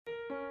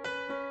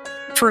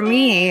For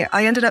me,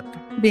 I ended up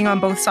being on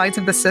both sides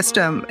of the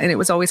system, and it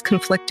was always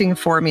conflicting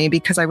for me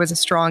because I was a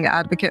strong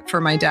advocate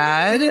for my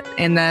dad.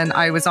 And then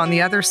I was on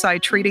the other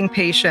side treating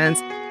patients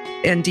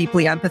and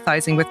deeply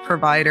empathizing with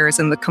providers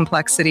and the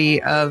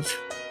complexity of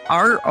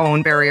our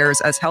own barriers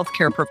as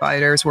healthcare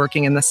providers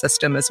working in the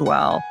system as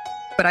well.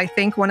 But I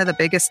think one of the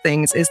biggest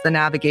things is the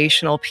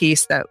navigational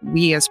piece that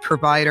we as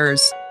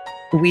providers,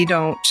 we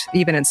don't,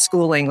 even in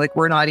schooling, like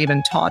we're not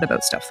even taught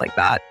about stuff like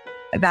that.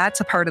 That's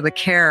a part of the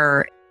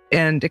care,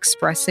 and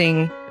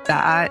expressing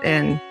that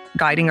and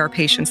guiding our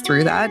patients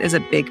through that is a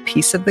big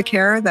piece of the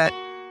care that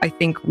I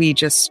think we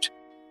just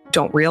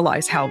don't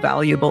realize how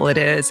valuable it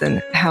is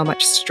and how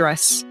much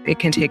stress it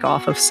can take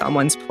off of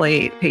someone's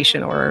plate,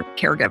 patient or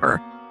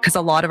caregiver, because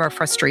a lot of our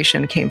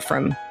frustration came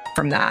from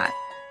that.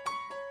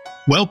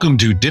 Welcome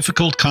to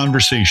Difficult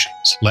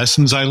Conversations,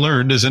 Lessons I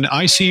Learned as an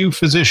ICU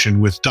Physician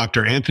with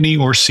Dr. Anthony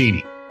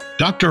Orsini.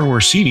 Dr.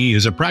 Orsini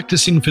is a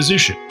practicing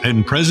physician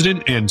and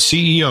president and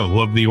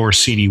CEO of the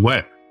Orsini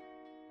Web.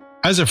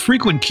 As a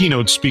frequent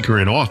keynote speaker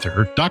and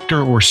author,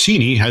 Dr.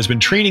 Orsini has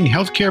been training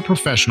healthcare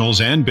professionals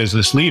and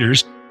business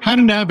leaders how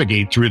to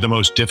navigate through the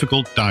most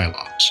difficult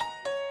dialogues.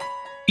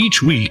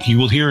 Each week, you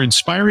will hear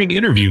inspiring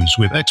interviews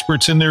with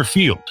experts in their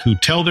field who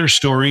tell their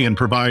story and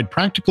provide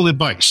practical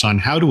advice on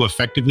how to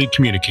effectively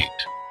communicate.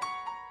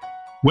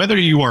 Whether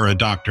you are a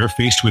doctor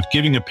faced with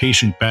giving a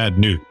patient bad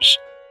news,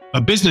 a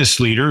business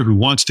leader who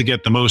wants to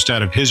get the most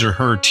out of his or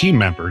her team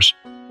members,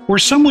 or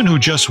someone who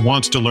just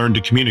wants to learn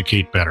to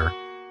communicate better,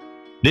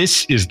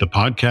 this is the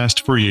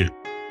podcast for you.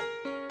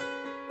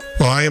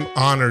 Well, I am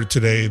honored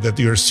today that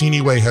the Orsini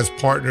Way has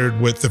partnered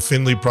with the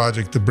Finley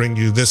Project to bring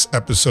you this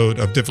episode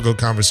of Difficult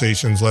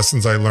Conversations,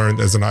 Lessons I Learned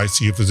as an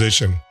ICU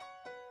Physician.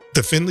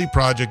 The Finley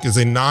Project is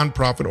a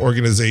nonprofit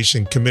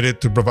organization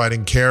committed to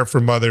providing care for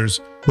mothers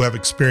who have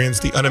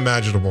experienced the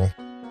unimaginable,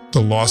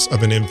 the loss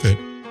of an infant.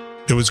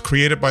 It was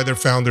created by their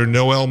founder,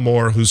 Noelle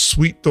Moore, whose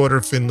sweet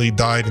daughter Finley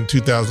died in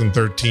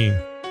 2013.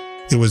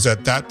 It was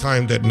at that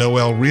time that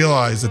Noelle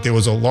realized that there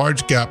was a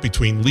large gap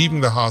between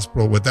leaving the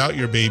hospital without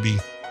your baby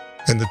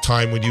and the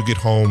time when you get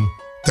home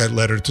that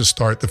led her to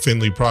start the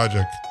Finley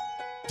Project.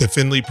 The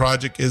Finley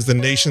Project is the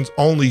nation's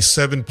only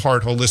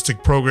 7-part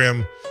holistic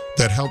program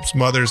that helps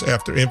mothers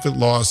after infant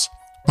loss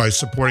by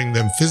supporting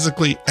them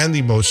physically and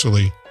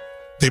emotionally.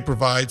 They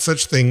provide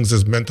such things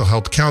as mental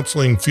health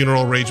counseling,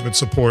 funeral arrangement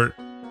support,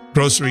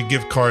 grocery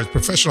gift cards,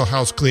 professional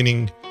house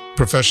cleaning,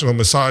 professional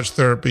massage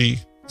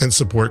therapy, and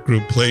support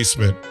group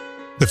placement.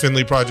 The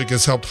Finley Project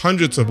has helped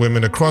hundreds of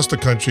women across the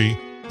country,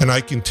 and I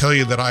can tell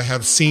you that I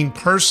have seen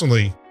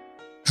personally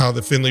how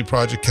the Finley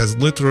Project has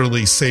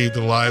literally saved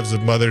the lives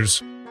of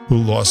mothers who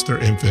lost their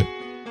infant.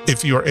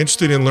 If you are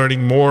interested in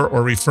learning more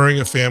or referring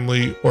a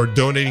family or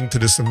donating to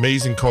this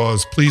amazing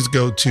cause, please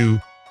go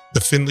to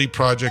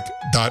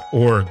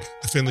thefinleyproject.org.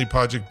 The Finley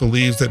Project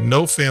believes that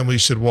no family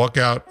should walk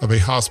out of a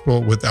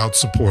hospital without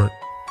support.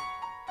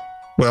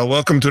 Well,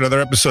 welcome to another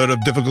episode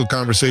of Difficult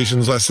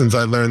Conversations, Lessons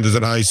I Learned as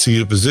an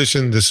ICU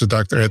Physician. This is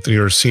Dr. Anthony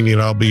Orsini,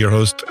 and I'll be your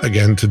host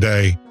again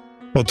today.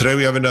 Well, today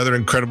we have another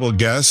incredible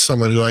guest,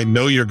 someone who I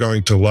know you're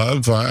going to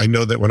love. I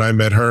know that when I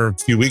met her a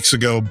few weeks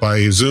ago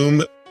by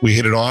Zoom, we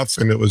hit it off,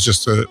 and it was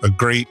just a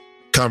great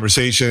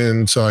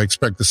conversation. So I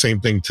expect the same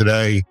thing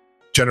today.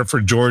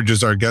 Jennifer George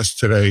is our guest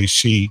today.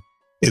 She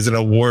is an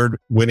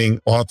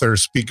award-winning author,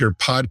 speaker,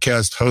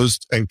 podcast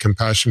host, and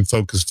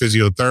compassion-focused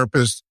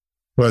physiotherapist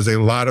who has a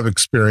lot of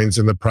experience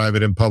in the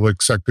private and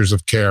public sectors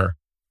of care.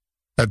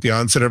 At the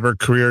onset of her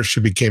career, she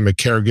became a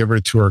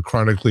caregiver to her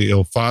chronically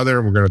ill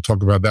father. We're going to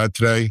talk about that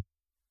today.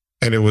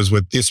 And it was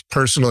with these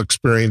personal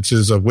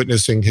experiences of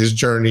witnessing his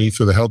journey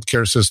through the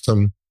healthcare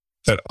system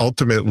that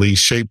ultimately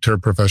shaped her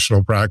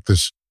professional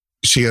practice.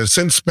 She has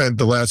since spent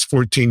the last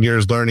 14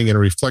 years learning and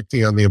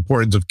reflecting on the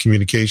importance of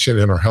communication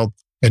in our health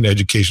and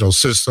educational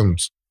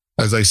systems.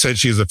 As I said,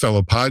 she is a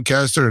fellow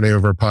podcaster. The name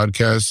of her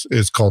podcast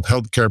is called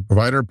Healthcare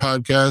Provider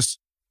Podcast.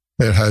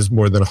 It has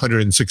more than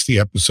 160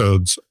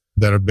 episodes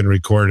that have been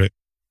recorded.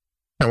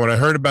 And when I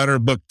heard about her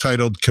book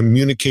titled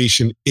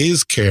Communication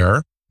is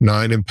Care,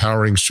 9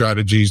 Empowering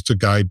Strategies to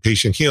Guide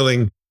Patient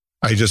Healing,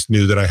 I just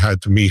knew that I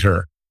had to meet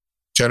her.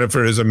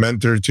 Jennifer is a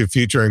mentor to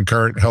future and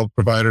current health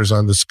providers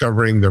on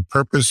discovering their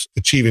purpose,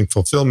 achieving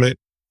fulfillment,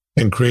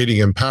 and creating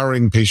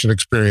empowering patient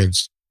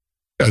experience.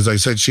 As I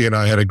said, she and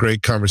I had a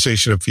great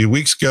conversation a few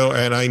weeks ago,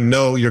 and I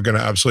know you're going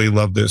to absolutely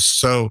love this.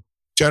 So,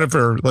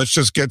 Jennifer, let's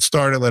just get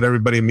started and let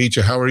everybody meet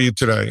you. How are you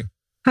today?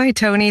 Hi,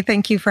 Tony.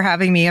 Thank you for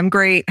having me. I'm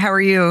great. How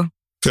are you?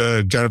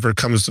 Good. Jennifer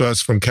comes to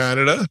us from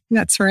Canada.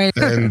 That's right.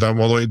 And I'm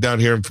all the way down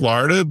here in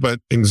Florida, but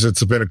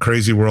it's been a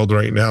crazy world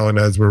right now. And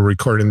as we're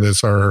recording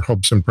this, our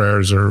hopes and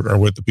prayers are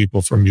with the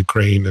people from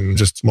Ukraine. And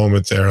just a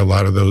moment there, a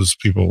lot of those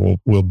people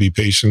will be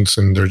patients,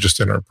 and they're just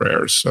in our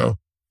prayers. So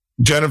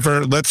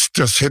Jennifer, let's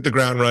just hit the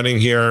ground running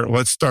here.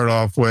 Let's start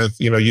off with,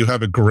 you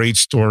have a great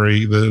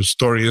story. The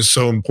story is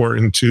so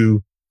important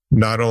to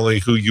not only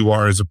who you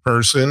are as a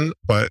person,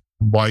 but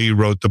why you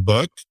wrote the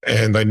book.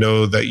 And I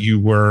know that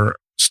you were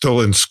still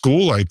in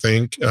school, I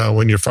think,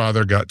 when your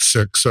father got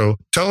sick. So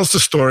tell us the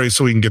story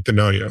so we can get to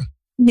know you.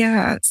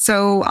 Yeah.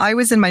 So I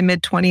was in my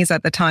mid-20s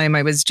at the time.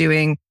 I was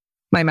doing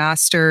my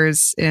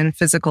master's in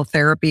physical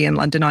therapy in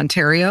London,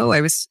 Ontario. I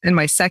was in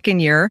my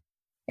second year.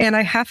 And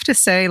I have to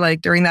say,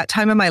 like, during that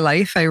time of my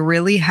life, I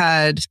really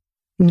had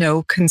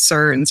no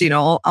concerns.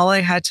 All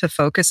I had to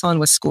focus on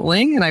was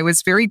schooling. And I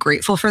was very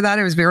grateful for that.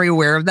 I was very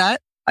aware of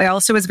that. I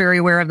also was very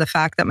aware of the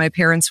fact that my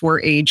parents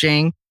were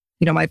aging.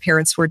 My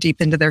parents were deep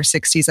into their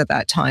 60s at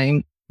that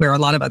time, where a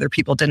lot of other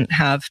people didn't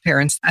have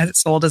parents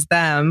as old as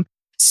them.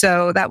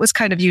 So that was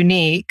kind of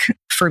unique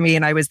for me.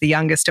 And I was the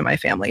youngest in my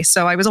family.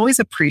 So I was always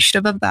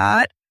appreciative of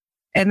that.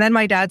 And then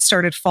my dad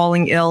started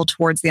falling ill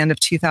towards the end of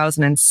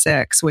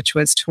 2006, which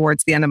was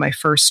towards the end of my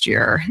first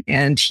year.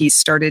 And he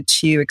started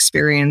to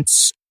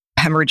experience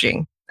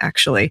hemorrhaging,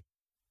 actually.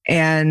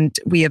 And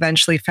we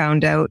eventually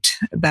found out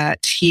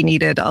that he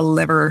needed a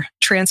liver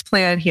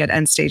transplant. He had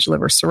end-stage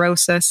liver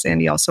cirrhosis,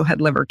 and he also had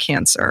liver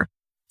cancer.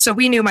 So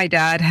we knew my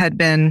dad had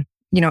been,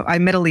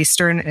 I'm Middle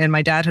Eastern, and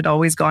my dad had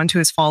always gone to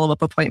his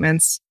follow-up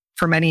appointments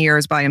for many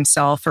years by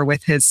himself or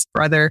with his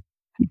brother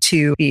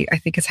to be, I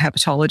think it's a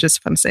hepatologist,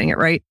 if I'm saying it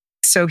right.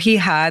 So he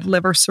had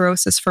liver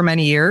cirrhosis for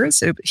many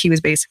years. He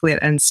was basically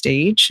at end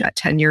stage at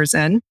 10 years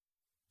in.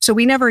 So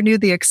we never knew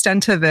the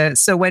extent of it.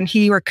 So when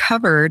he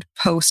recovered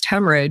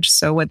post-hemorrhage,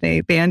 so when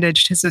they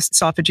bandaged his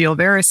esophageal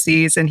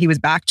varices and he was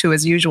back to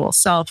his usual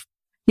self,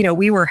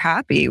 we were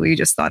happy. We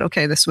just thought,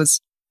 okay, this was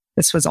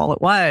all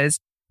it was.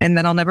 And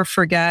then I'll never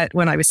forget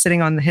when I was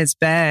sitting on his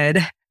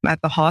bed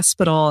at the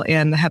hospital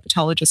and the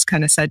hepatologist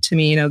kind of said to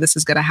me, this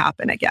is going to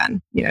happen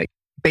again.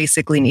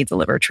 Basically needs a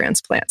liver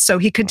transplant. So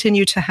he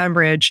continued to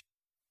hemorrhage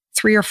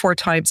 3 or 4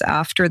 times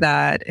after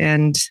that.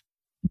 And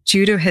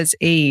due to his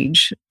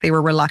age, they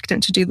were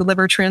reluctant to do the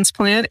liver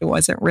transplant. It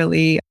wasn't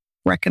really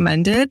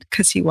recommended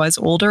because he was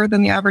older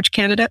than the average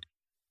candidate.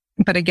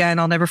 But again,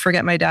 I'll never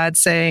forget my dad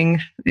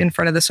saying in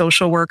front of the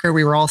social worker,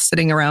 we were all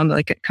sitting around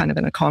like kind of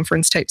in a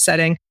conference type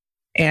setting.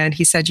 And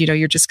he said,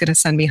 you're just going to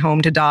send me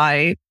home to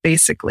die,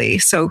 basically.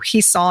 So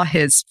he saw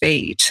his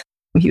fate.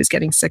 He was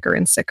getting sicker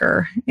and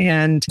sicker.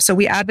 And so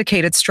we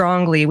advocated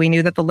strongly. We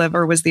knew that the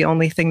liver was the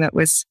only thing that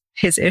was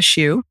his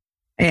issue.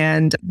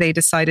 And they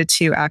decided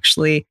to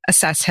actually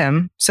assess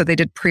him. So they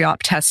did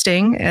pre-op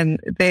testing and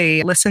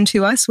they listened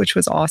to us, which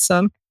was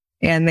awesome.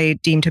 And they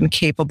deemed him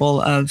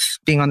capable of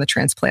being on the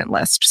transplant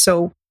list.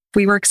 So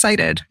we were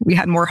excited. We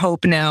had more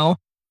hope now.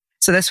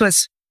 So this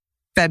was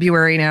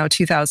February now,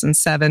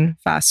 2007,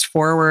 fast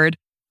forward.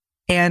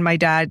 And my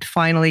dad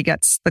finally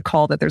gets the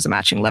call that there's a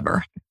matching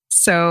liver.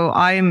 So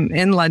I'm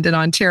in London,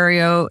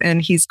 Ontario,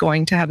 and he's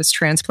going to have his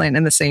transplant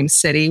in the same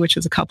city, which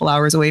is a couple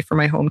hours away from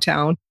my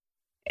hometown.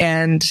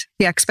 And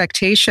the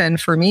expectation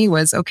for me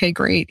was, okay,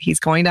 great. He's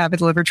going to have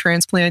a liver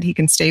transplant. He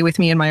can stay with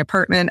me in my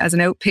apartment as an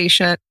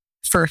outpatient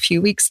for a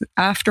few weeks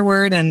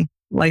afterward, and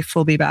life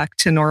will be back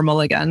to normal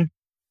again.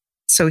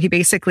 So he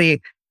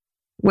basically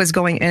was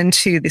going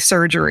into the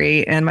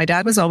surgery, and my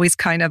dad was always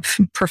kind of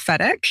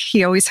prophetic.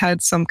 He always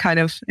had some kind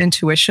of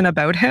intuition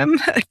about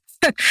him.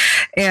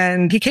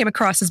 And he came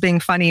across as being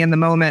funny in the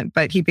moment,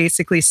 but he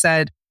basically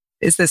said,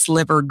 is this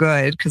liver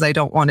good? Because I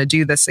don't want to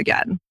do this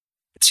again,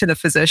 to the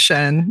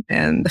physician.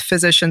 And the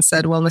physician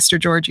said, well, Mr.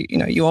 George,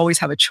 you always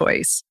have a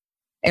choice.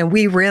 And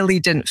we really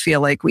didn't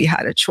feel like we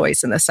had a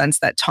choice in the sense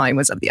that time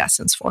was of the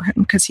essence for him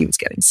because he was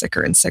getting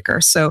sicker and sicker.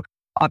 So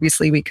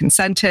obviously we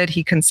consented,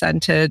 he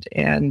consented,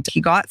 and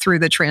he got through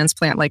the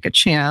transplant like a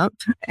champ.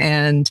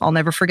 And I'll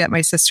never forget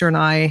my sister and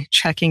I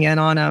checking in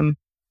on him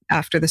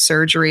after the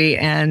surgery,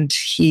 and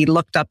he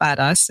looked up at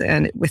us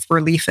and with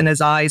relief in his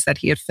eyes that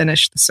he had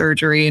finished the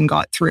surgery and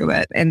got through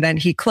it. And then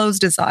he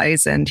closed his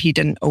eyes and he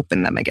didn't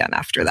open them again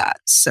after that.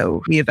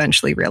 So we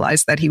eventually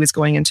realized that he was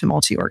going into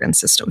multi-organ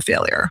system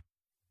failure.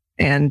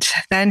 And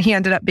then he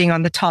ended up being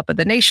on the top of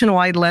the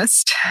nationwide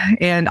list.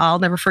 And I'll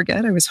never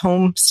forget, I was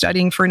home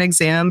studying for an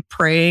exam,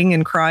 praying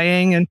and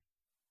crying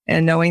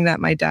and knowing that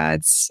my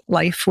dad's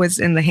life was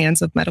in the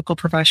hands of medical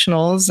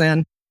professionals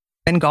and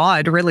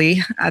God,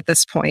 really, at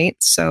this point.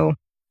 So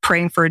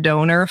praying for a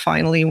donor.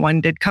 Finally,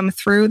 one did come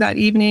through that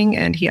evening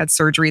and he had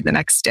surgery the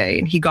next day.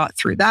 And he got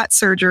through that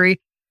surgery,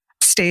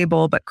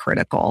 stable but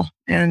critical.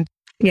 And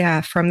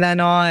yeah, from then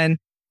on,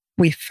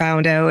 we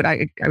found out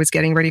I was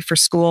getting ready for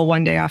school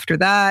one day after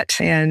that,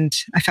 and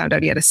I found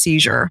out he had a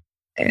seizure.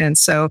 And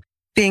so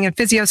being in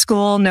physio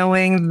school,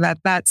 knowing that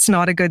that's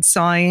not a good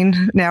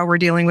sign, now we're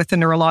dealing with a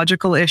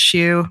neurological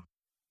issue,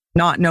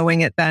 not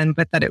knowing it then,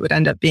 but that it would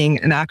end up being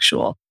an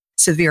actual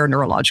severe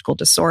neurological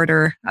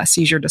disorder, a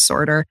seizure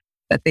disorder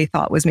that they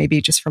thought was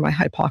maybe just from a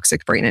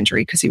hypoxic brain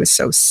injury because he was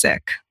so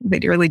sick.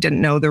 They really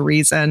didn't know the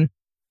reason.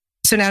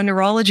 So now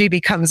neurology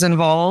becomes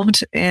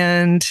involved.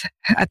 And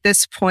at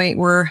this point,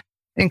 we're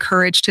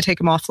encouraged to take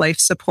him off life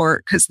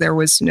support because there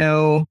was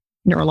no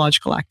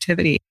neurological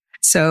activity.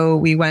 So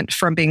we went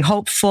from being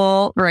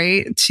hopeful,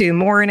 right, to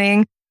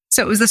mourning.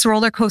 So it was this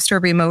roller coaster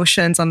of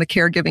emotions on the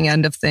caregiving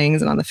end of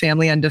things and on the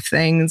family end of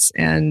things.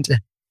 And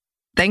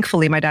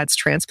thankfully, my dad's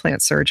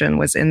transplant surgeon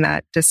was in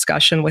that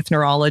discussion with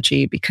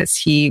neurology because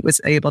he was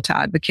able to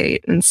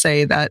advocate and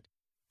say that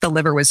the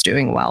liver was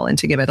doing well and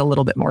to give it a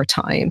little bit more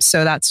time.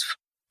 So that's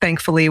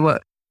thankfully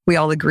what we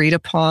all agreed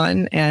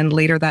upon. And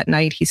later that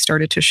night, he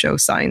started to show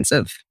signs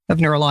of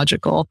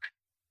neurological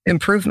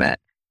improvement.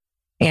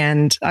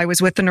 And I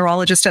was with the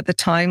neurologist at the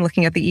time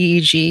looking at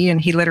the EEG, and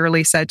he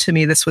literally said to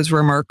me, this was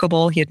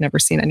remarkable. He had never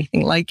seen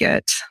anything like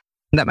it,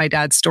 that my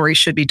dad's story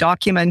should be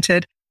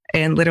documented.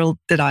 And little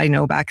did I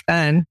know back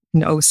then,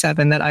 in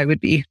 2007, that I would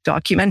be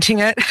documenting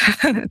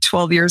it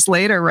 12 years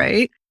later,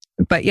 right?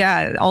 But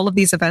yeah, all of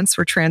these events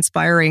were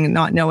transpiring,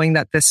 not knowing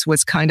that this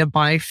was kind of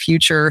my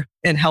future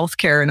in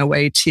healthcare in a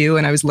way too.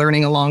 And I was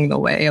learning along the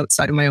way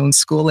outside of my own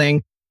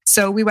schooling.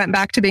 So we went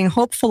back to being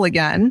hopeful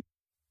again.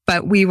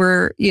 But we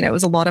were, it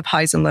was a lot of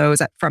highs and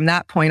lows. From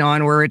that point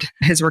onward,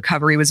 his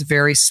recovery was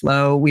very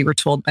slow. We were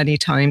told many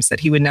times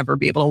that he would never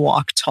be able to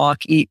walk,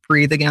 talk, eat,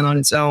 breathe again on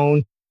his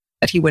own,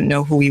 that he wouldn't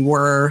know who we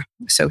were.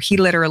 So he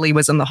literally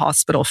was in the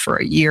hospital for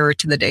a year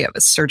to the day of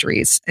his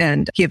surgeries,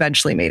 and he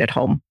eventually made it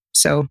home.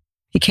 So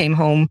he came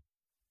home.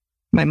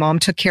 My mom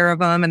took care of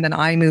him, and then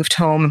I moved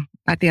home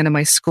at the end of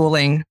my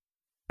schooling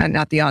and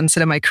at the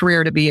onset of my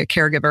career to be a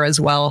caregiver as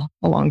well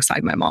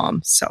alongside my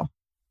mom. So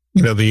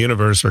the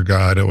universe or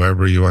God,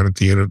 however you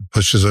want it,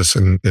 pushes us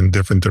in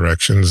different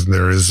directions.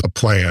 There is a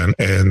plan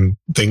and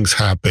things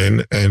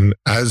happen. And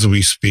as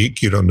we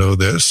speak, you don't know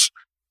this,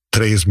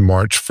 today is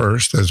March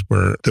 1st as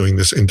we're doing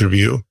this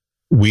interview.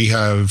 We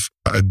have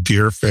a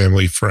dear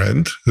family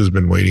friend who's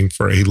been waiting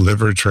for a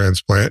liver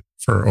transplant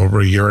for over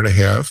a year and a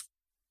half.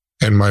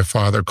 And my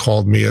father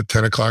called me at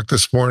 10 o'clock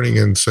this morning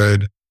and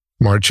said,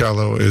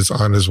 Marcello is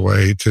on his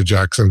way to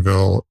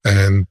Jacksonville.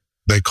 And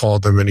they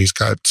called him and he's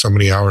got so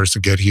many hours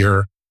to get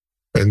here.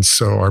 And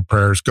so our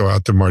prayers go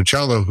out to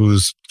Marcello,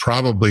 who's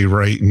probably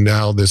right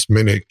now, this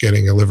minute,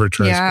 getting a liver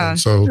transplant. Yeah.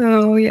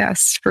 So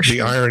yes, for sure.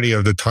 The irony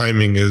of the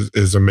timing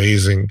is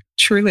amazing.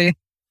 Truly.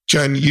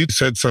 Jen, you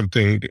said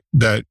something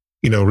that,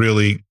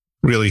 really,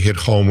 really hit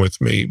home with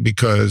me,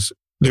 because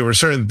there were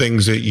certain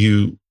things that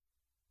you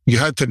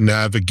had to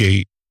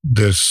navigate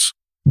this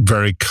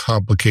very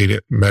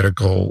complicated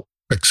medical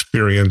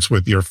experience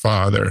with your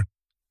father.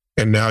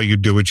 And now you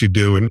do what you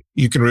do. And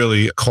you can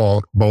really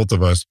call both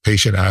of us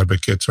patient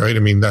advocates, right? I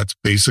mean, that's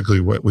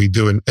basically what we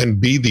do, and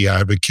be the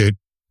advocate.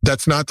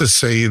 That's not to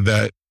say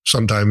that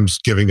sometimes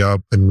giving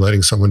up and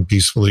letting someone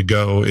peacefully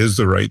go is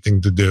the right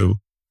thing to do.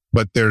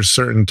 But there's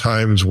certain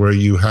times where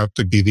you have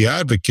to be the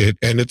advocate,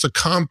 and it's a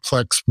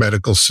complex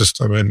medical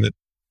system. And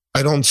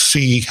I don't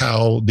see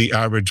how the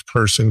average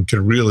person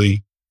can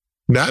really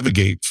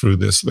navigate through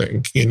this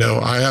thing.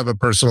 I have a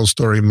personal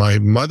story. My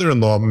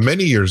mother-in-law,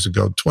 many years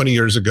ago, 20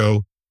 years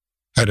ago,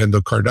 had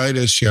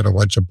endocarditis. She had a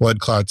bunch of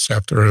blood clots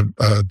after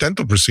a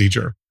dental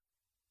procedure.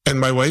 And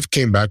my wife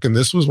came back, and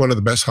this was one of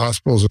the best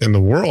hospitals in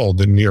the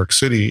world in New York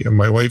City. And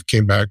my wife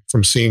came back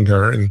from seeing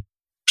her, and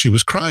she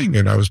was crying.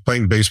 And I was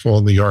playing baseball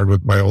in the yard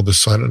with my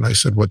oldest son. And I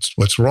said,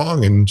 what's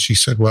wrong? And she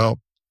said, well,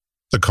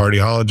 the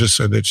cardiologist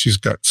said that she's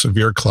got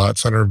severe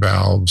clots on her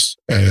valves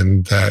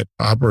and that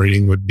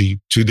operating would be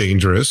too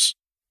dangerous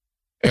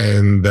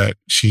and that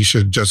she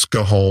should just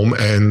go home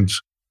and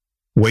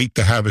wait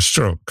to have a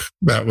stroke.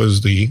 That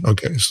was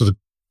so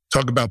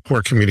talk about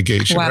poor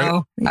communication, wow.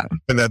 Right? No.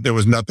 And that there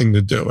was nothing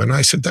to do. And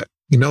I said that,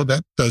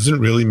 that doesn't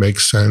really make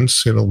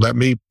sense. Let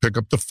me pick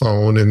up the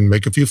phone and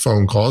make a few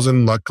phone calls.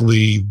 And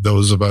luckily,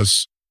 those of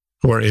us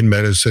who are in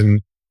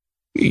medicine,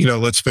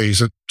 let's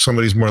face it,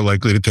 somebody's more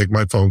likely to take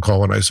my phone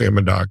call when I say I'm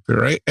a doctor,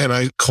 right? And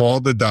I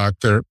called the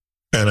doctor,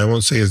 and I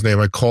won't say his name.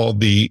 I called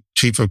the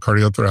chief of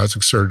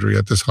cardiothoracic surgery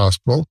at this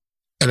hospital.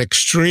 An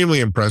extremely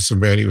impressive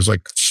man. He was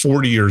like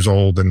 40 years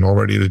old and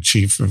already the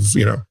chief of,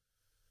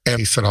 and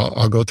he said,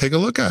 I'll go take a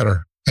look at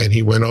her. And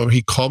he went over,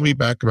 he called me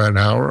back about an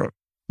hour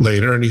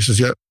later and he says,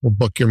 yeah, we'll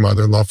book your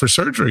mother-in-law for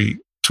surgery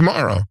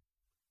tomorrow.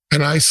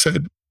 And I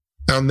said,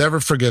 I'll never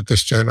forget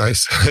this, Jen. I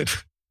said,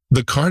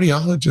 the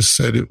cardiologist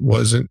said it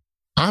wasn't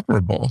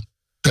operable,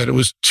 that it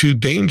was too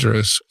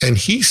dangerous. And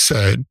he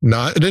said,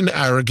 not in an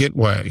arrogant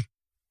way,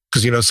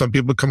 because, some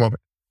people come over.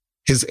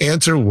 His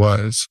answer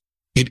was,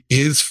 it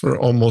is for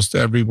almost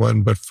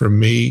everyone, but for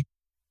me,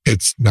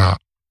 it's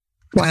not.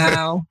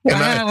 Wow.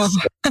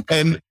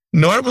 And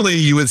normally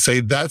you would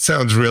say that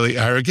sounds really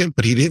arrogant,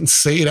 but he didn't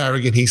say it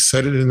arrogant. He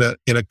said it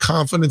in a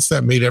confidence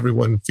that made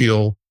everyone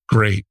feel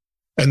great.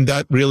 And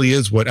that really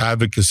is what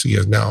advocacy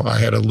is. Now, I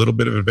had a little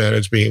bit of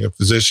advantage being a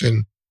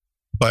physician,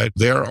 but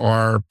there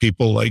are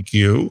people like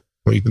you,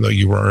 even though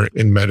you are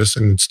in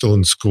medicine and still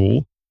in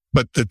school.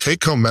 But the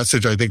take-home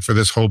message, I think, for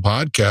this whole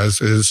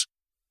podcast is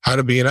how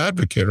to be an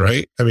advocate,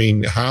 right? I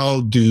mean,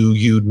 how do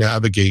you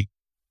navigate?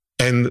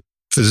 And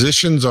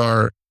physicians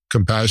are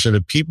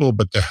compassionate people,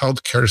 but the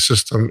healthcare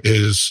system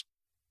is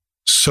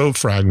so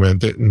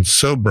fragmented and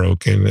so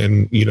broken.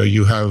 And,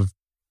 you have,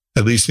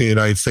 at least in the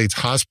United States,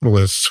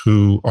 hospitalists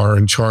who are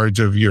in charge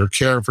of your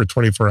care for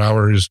 24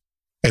 hours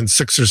and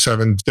 6 or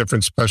 7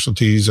 different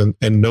specialties. And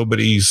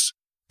nobody's,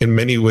 in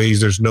many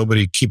ways, there's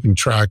nobody keeping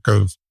track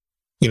of,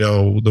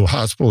 the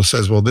hospital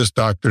says, well, this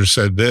doctor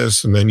said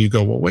this. And then you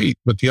go, well, wait,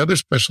 but the other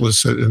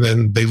specialist said, and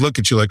then they look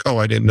at you like, oh,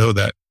 I didn't know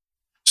that.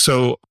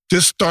 So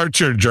just start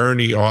your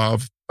journey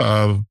off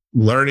of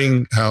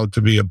learning how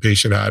to be a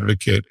patient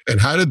advocate. And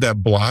how did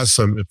that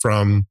blossom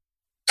from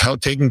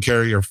taking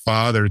care of your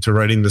father to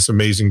writing this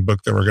amazing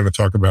book that we're going to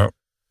talk about?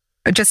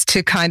 Just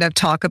to kind of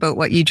talk about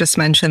what you just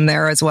mentioned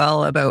there as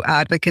well about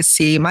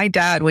advocacy. My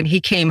dad, when he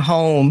came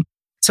home,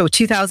 so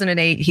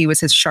 2008, he was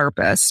his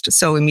sharpest.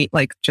 So we meet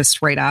like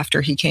just right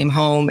after he came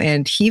home,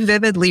 and he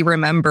vividly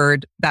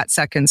remembered that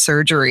second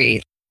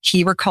surgery.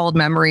 He recalled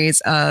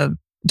memories of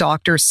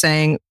doctors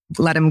saying,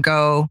 let him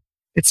go.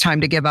 It's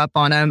time to give up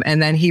on him.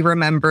 And then he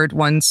remembered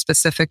one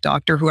specific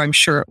doctor who I'm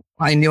sure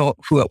I knew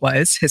who it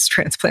was, his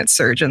transplant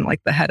surgeon, like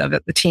the head of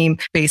it, the team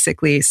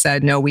basically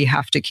said, no, we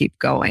have to keep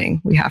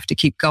going. We have to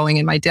keep going.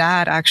 And my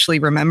dad actually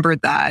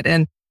remembered that.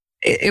 And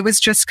it was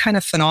just kind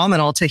of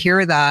phenomenal to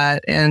hear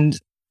that. And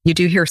you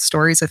do hear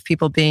stories of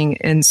people being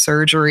in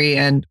surgery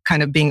and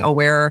kind of being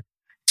aware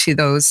to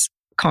those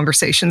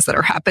conversations that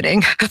are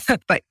happening.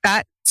 But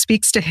that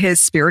speaks to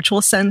his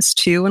spiritual sense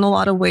too, in a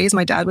lot of ways.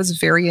 My dad was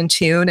very in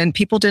tune and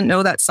people didn't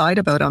know that side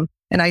about him.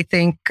 And I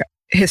think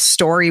his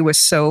story was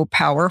so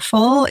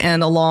powerful.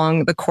 And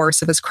along the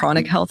course of his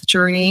chronic health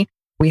journey,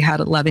 we had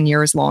 11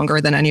 years longer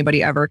than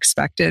anybody ever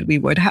expected we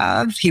would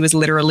have. He was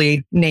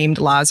literally named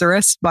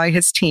Lazarus by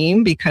his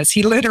team because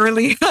he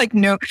literally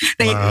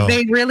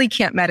they really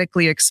can't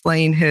medically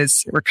explain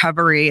his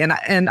recovery.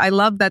 And I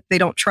love that they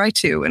don't try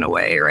to, in a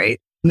way, right?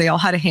 They all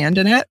had a hand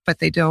in it, but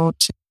they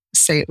don't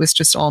say it was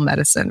just all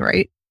medicine,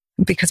 right?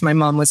 Because my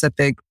mom was a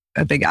big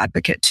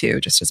advocate too,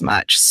 just as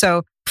much.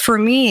 So for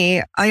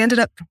me, I ended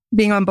up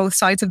being on both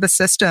sides of the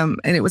system,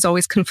 and it was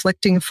always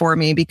conflicting for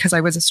me because I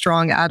was a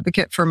strong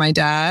advocate for my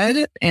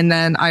dad. And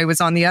then I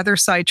was on the other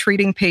side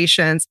treating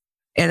patients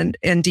and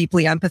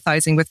deeply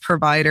empathizing with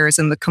providers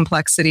and the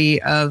complexity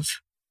of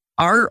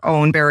our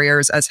own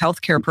barriers as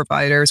healthcare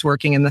providers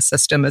working in the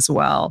system as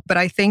well. But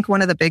I think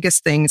one of the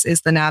biggest things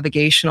is the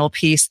navigational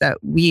piece that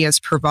we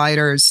as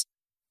providers,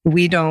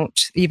 we don't,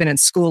 even in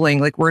schooling,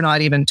 like we're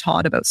not even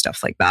taught about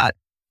stuff like that.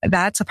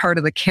 That's a part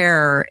of the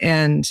care,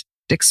 and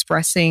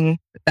expressing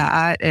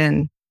that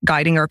and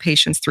guiding our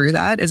patients through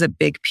that is a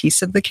big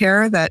piece of the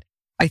care that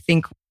I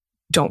think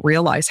don't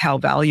realize how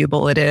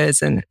valuable it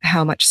is and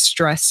how much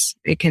stress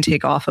it can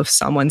take off of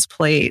someone's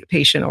plate,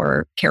 patient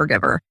or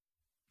caregiver.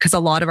 Because a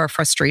lot of our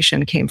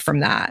frustration came from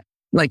that.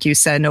 Like you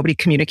said, nobody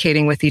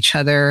communicating with each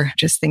other,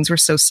 just things were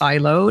so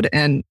siloed,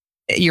 and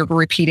you're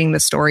repeating the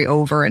story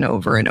over and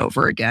over and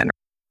over again.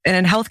 And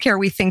in healthcare,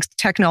 we think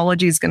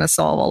technology is going to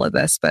solve all of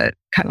this, but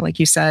kind of like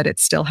you said, it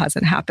still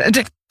hasn't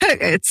happened.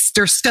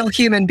 There's still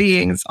human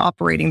beings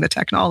operating the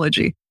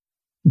technology.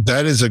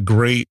 That is a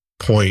great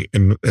point,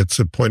 and it's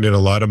a point in a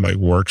lot of my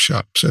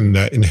workshops, and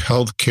that in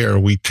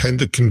healthcare, we tend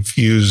to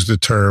confuse the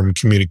term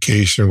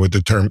communication with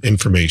the term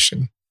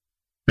information.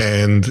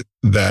 And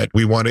that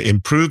we want to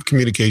improve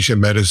communication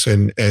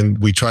medicine, and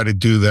we try to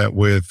do that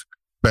with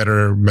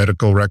better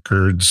medical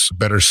records,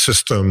 better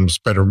systems,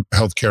 better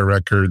healthcare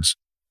records,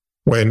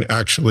 when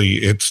actually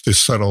it's the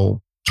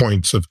subtle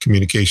points of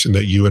communication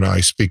that you and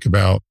I speak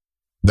about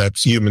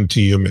that's human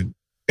to human.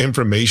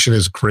 Information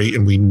is great,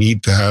 and we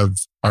need to have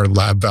our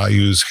lab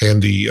values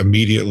handy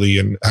immediately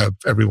and have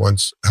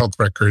everyone's health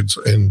records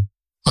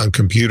on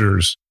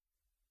computers.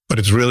 But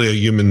it's really a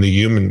human to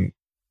human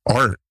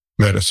art.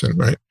 Medicine,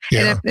 right?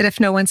 Yeah. And if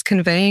no one's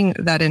conveying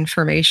that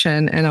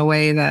information in a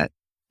way that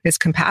is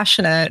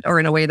compassionate, or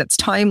in a way that's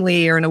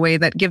timely, or in a way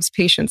that gives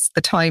patients the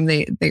time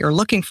they are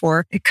looking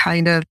for, it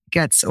kind of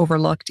gets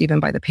overlooked even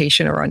by the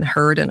patient or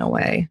unheard in a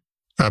way.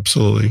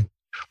 Absolutely.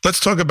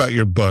 Let's talk about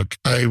your book.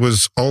 I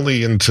was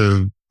only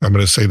into, I'm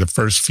going to say, the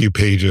first few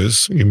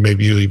pages.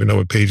 Maybe you even know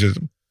what pages.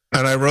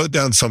 And I wrote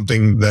down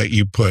something that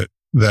you put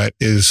that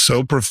is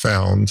so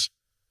profound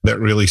that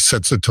really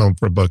sets the tone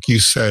for a book. You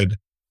said,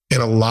 in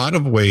a lot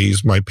of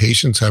ways, my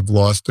patients have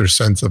lost their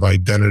sense of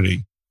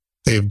identity.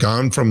 They have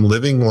gone from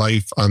living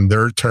life on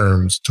their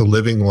terms to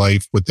living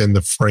life within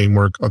the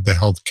framework of the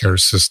healthcare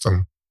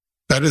system.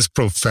 That is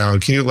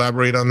profound. Can you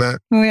elaborate on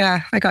that? Oh,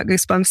 yeah. I got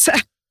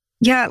goosebumps.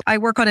 Yeah. I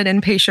work on an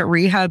inpatient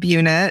rehab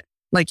unit.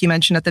 Like you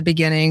mentioned at the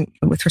beginning,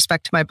 with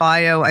respect to my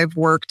bio, I've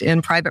worked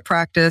in private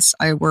practice.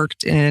 I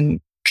worked in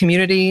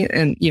community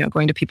and,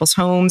 going to people's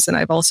homes. And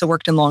I've also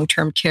worked in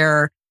long-term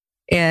care.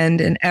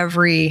 And in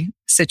every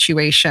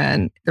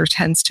situation, there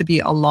tends to be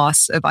a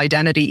loss of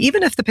identity.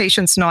 Even if the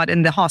patient's not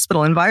in the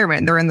hospital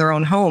environment, they're in their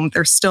own home,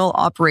 they're still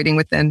operating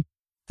within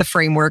the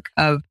framework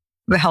of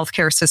the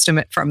healthcare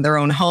system from their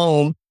own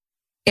home.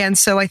 And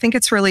so I think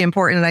it's really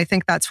important. And I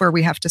think that's where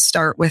we have to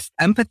start with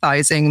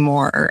empathizing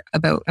more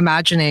about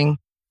imagining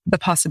the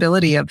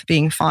possibility of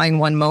being fine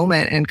one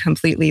moment and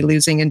completely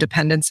losing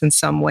independence in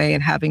some way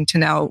and having to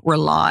now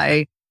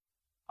rely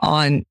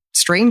on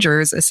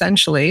strangers,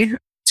 essentially,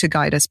 to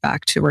guide us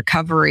back to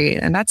recovery.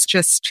 And that's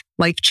just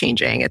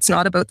life-changing. It's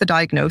not about the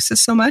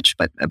diagnosis so much,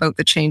 but about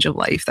the change of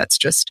life that's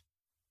just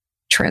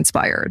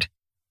transpired.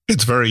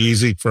 It's very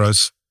easy for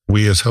us,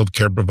 we as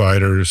healthcare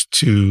providers,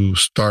 to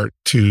start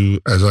to,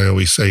 as I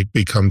always say,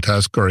 become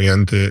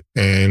task-oriented.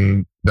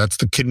 And that's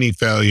the kidney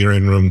failure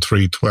in room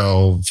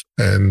 312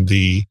 and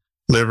the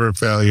liver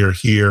failure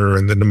here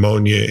and the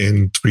pneumonia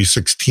in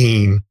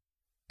 316.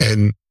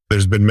 And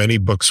There's been many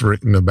books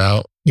written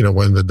about,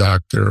 when the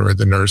doctor or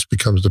the nurse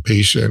becomes the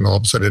patient, all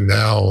of a sudden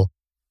now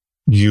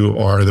you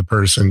are the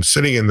person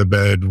sitting in the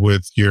bed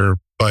with your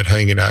butt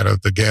hanging out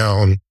of the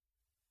gown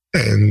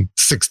and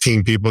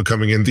 16 people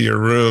coming into your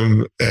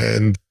room.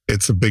 And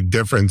it's a big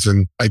difference.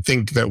 And I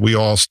think that we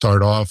all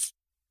start off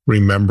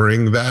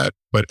remembering that.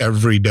 But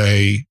every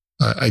day,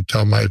 I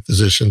tell my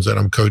physicians that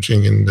I'm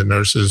coaching and the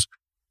nurses,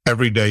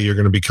 every day you're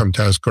going to become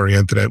task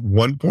oriented. At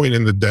one point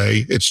in the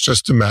day, it's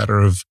just a matter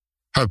of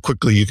how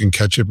quickly you can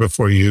catch it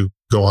before you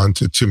go on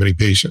to too many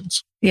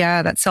patients.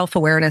 Yeah, that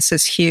self-awareness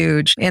is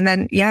huge. And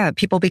then,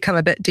 people become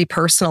a bit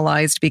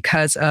depersonalized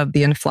because of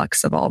the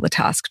influx of all the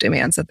task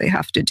demands that they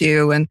have to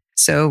do. And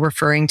so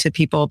referring to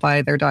people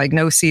by their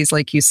diagnoses,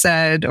 like you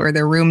said, or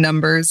their room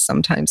numbers,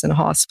 sometimes in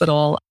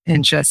hospital,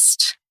 and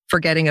just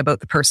forgetting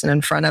about the person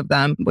in front of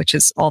them, which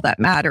is all that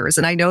matters.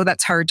 And I know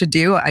that's hard to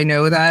do. I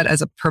know that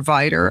as a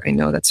provider, I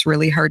know that's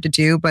really hard to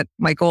do. But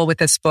my goal with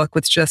this book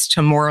was just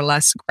to more or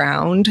less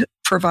ground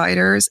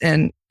providers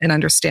and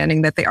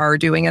understanding that they are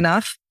doing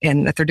enough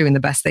and that they're doing the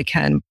best they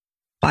can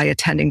by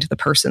attending to the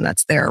person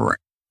that's there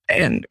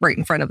and right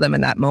in front of them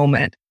in that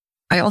moment.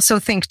 I also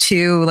think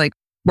too,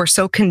 we're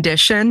so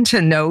conditioned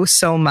to know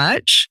so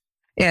much.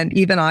 And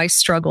even I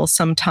struggle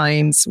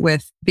sometimes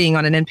with being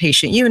on an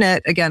inpatient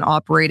unit, again,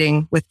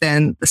 operating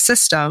within the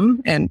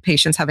system and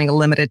patients having a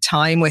limited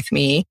time with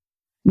me,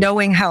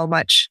 knowing how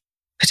much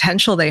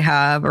potential they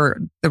have or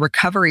the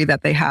recovery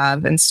that they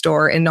have in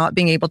store and not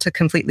being able to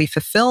completely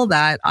fulfill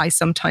that, I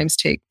sometimes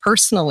take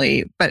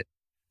personally. But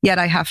yet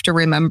I have to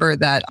remember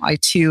that I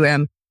too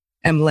am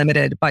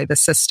limited by the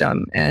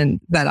system and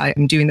that I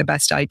am doing the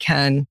best I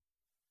can,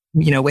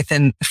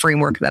 within the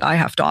framework that I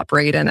have to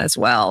operate in as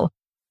well.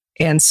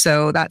 And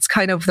so that's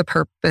kind of the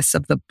purpose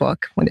of the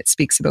book when it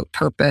speaks about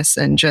purpose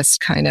and just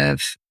kind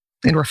of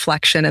in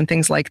reflection and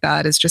things like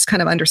that, is just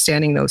kind of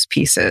understanding those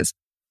pieces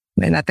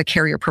and that the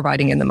care you're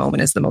providing in the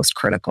moment is the most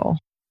critical.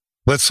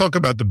 Let's talk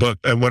about the book.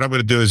 And what I'm going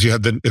to do is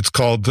it's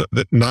called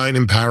the 9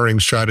 Empowering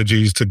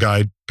Strategies to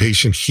Guide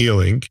Patient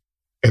Healing.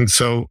 And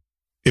so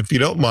if you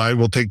don't mind,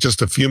 we'll take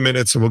just a few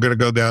minutes and we're going to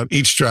go down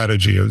each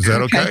strategy. Is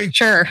that okay?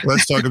 Sure.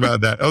 Let's talk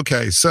about that.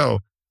 Okay. So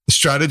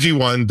strategy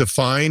 1,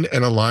 define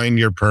and align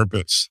your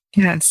purpose.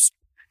 Yes.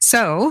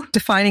 So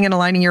defining and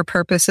aligning your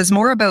purpose is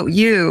more about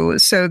you.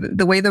 So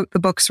the way the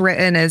book's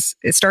written is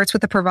it starts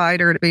with the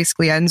provider. It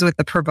basically ends with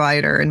the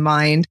provider in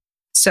mind.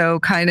 So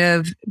kind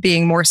of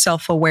being more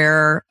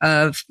self-aware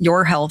of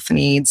your health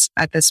needs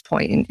at this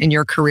point in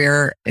your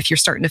career. If you're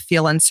starting to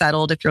feel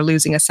unsettled, if you're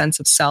losing a sense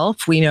of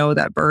self, we know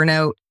that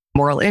burnout,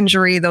 moral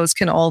injury, those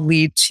can all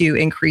lead to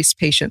increased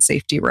patient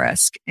safety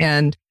risk.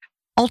 And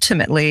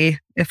ultimately,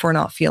 if we're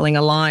not feeling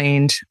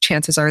aligned,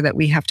 chances are that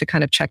we have to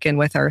kind of check in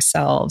with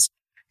ourselves.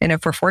 And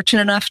if we're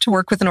fortunate enough to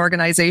work with an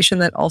organization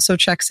that also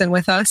checks in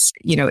with us,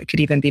 it could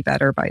even be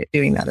better by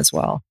doing that as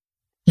well.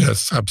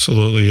 Yes,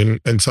 absolutely.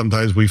 And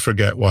sometimes we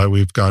forget why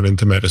we've got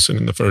into medicine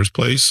in the first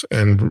place.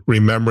 And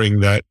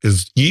remembering that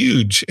is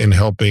huge in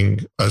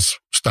helping us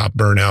stop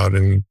burnout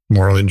and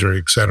moral injury,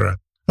 et cetera.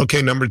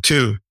 Okay, number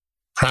 2,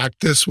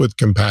 practice with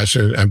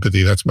compassion and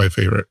empathy. That's my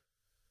favorite.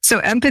 So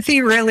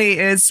empathy really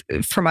is,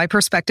 from my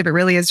perspective, it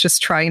really is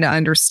just trying to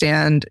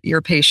understand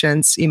your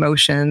patient's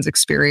emotions,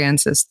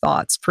 experiences,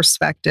 thoughts,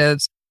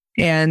 perspectives.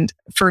 And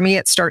for me,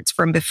 it starts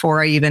from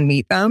before I even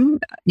meet them.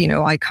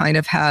 I kind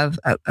of have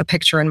a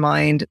picture in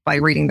mind by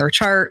reading their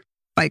chart,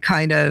 by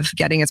kind of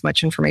getting as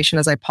much information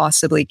as I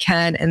possibly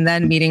can, and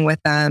then meeting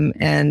with them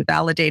and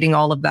validating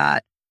all of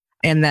that.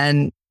 And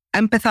then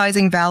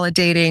empathizing,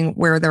 validating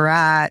where they're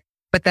at,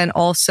 but then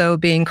also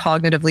being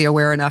cognitively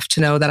aware enough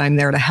to know that I'm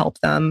there to help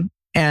them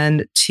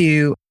and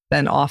to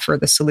then offer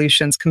the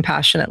solutions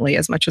compassionately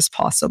as much as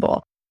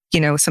possible.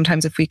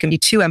 Sometimes if we can be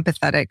too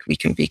empathetic, we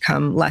can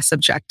become less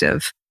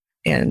objective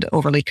and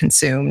overly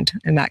consumed,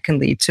 and that can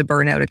lead to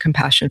burnout and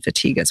compassion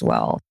fatigue as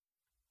well.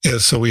 Yeah,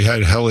 so we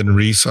had Helen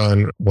Reese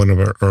on, one of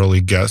our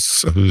early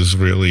guests, who's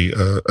really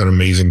an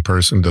amazing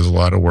person, does a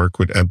lot of work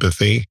with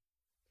empathy.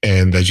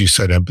 And as you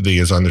said, empathy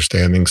is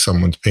understanding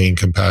someone's pain.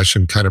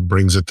 Compassion kind of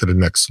brings it to the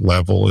next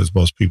level, as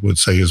most people would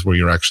say, is where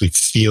you're actually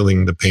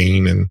feeling the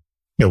pain. And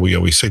we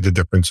always say the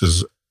difference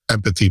is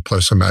empathy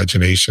plus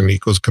imagination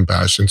equals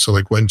compassion. So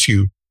once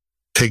you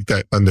take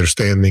that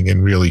understanding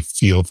and really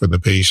feel for the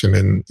patient,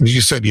 and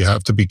you said you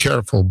have to be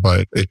careful,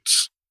 but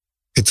it's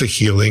a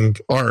healing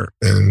art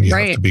and you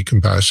have to be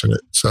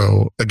compassionate.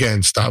 So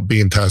again, stop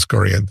being task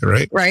oriented,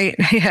 right? Right.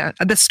 Yeah.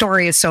 The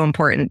story is so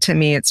important to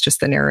me. It's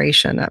just the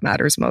narration that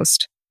matters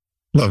most.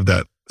 Love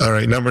that. All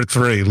right. Number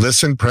 3,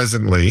 listen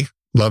presently.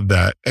 Love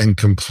that. And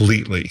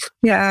completely.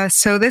 Yeah.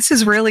 So this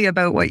is really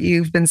about what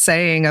you've been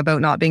saying about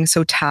not being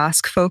so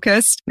task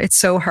focused. It's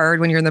so hard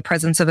when you're in the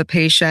presence of a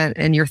patient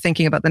and you're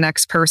thinking about the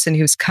next person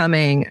who's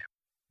coming,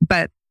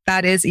 but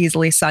that is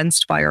easily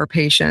sensed by our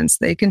patients.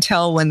 They can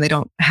tell when they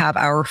don't have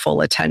our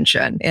full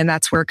attention. And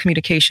that's where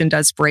communication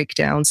does break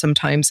down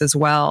sometimes as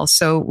well.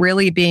 So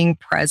really being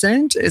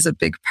present is a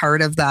big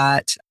part of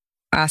that.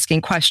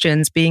 Asking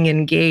questions, being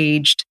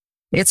engaged,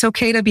 It's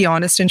okay to be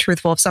honest and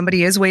truthful. If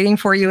somebody is waiting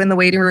for you in the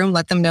waiting room,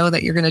 let them know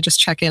that you're going to just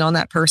check in on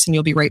that person.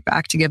 You'll be right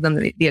back to give them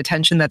the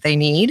attention that they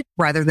need,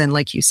 rather than,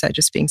 like you said,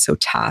 just being so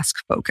task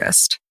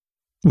focused.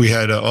 We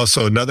had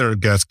also another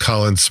guest,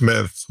 Colin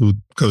Smith, who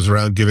goes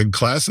around giving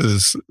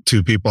classes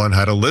to people on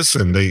how to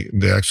listen. They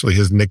actually,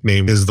 his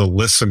nickname is the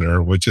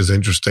listener, which is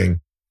interesting.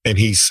 And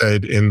he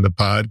said in the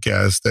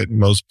podcast that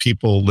most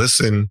people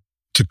listen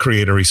to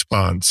create a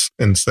response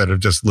instead of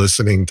just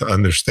listening to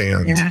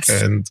understand. Yes.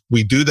 And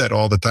we do that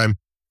all the time.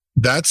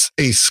 That's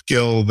a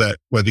skill that,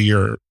 whether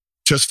you're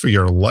just for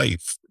your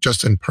life,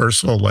 just in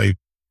personal life,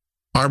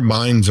 our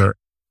minds are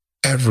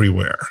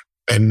everywhere.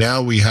 And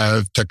now we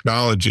have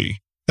technology.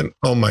 And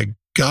oh my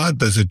God,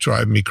 does it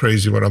drive me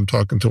crazy when I'm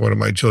talking to one of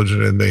my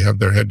children and they have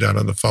their head down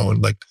on the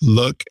phone, like,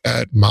 look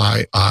at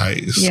my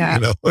eyes.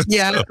 Yeah.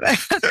 Yeah.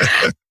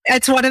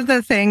 It's one of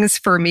the things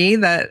for me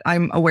that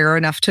I'm aware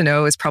enough to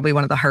know is probably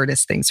one of the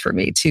hardest things for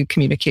me to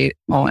communicate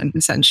on,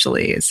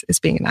 essentially, is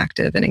being an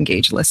active and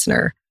engaged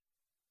listener.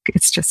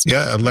 It's just...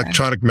 Yeah,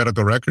 electronic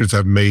medical records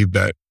have made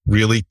that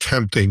really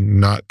tempting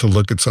not to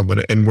look at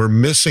someone. And we're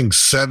missing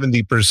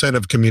 70%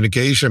 of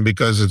communication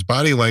because it's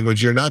body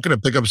language. You're not going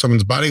to pick up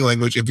someone's body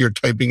language if you're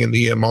typing in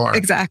the EMR.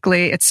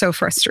 Exactly. It's so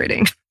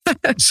frustrating.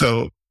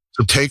 So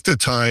take the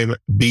time,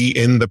 be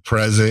in the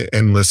present,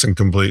 and listen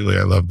completely.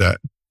 I love that.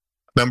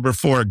 Number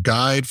 4,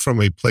 guide from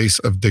a place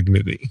of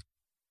dignity.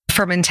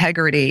 From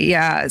integrity.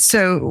 Yeah.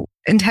 So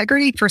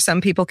integrity for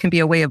some people can be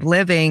a way of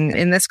living.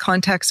 In this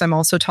context, I'm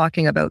also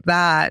talking about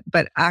that,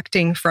 but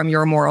acting from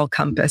your moral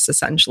compass,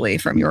 essentially,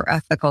 from your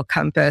ethical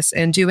compass,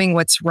 and doing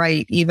what's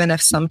right, even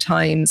if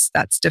sometimes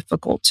that's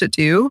difficult to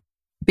do.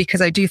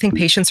 Because I do think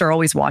patients are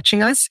always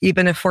watching us,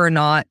 even if we're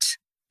not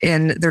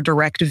in their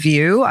direct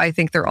view. I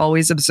think they're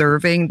always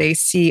observing. They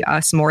see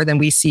us more than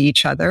we see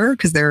each other,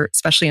 because they're,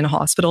 especially in a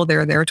hospital,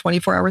 they're there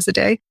 24 hours a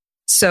day.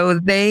 So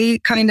they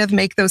kind of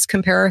make those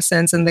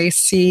comparisons, and they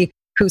see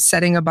who's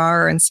setting a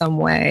bar in some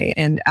way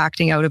and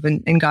acting out of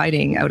and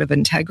guiding out of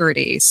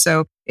integrity.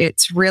 So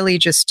it's really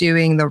just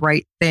doing the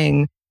right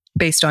thing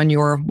based on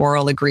your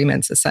moral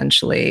agreements,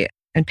 essentially,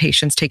 and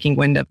patients taking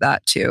wind of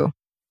that too.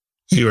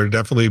 You are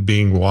definitely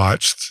being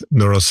watched.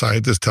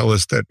 Neuroscientists tell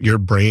us that your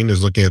brain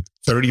is looking at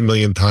 30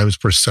 million times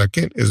per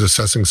second, is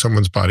assessing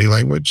someone's body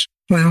language.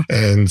 Wow.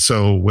 And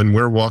so when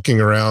we're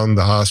walking around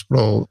the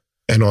hospital,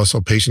 and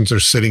also patients are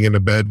sitting in a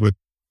bed with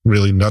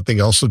really nothing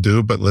else to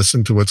do but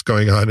listen to what's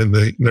going on in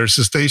the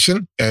nurse's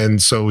station.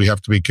 And so we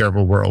have to be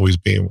careful. We're always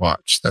being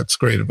watched. That's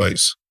great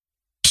advice.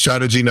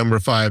 Strategy number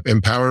 5,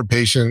 empower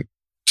patient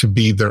to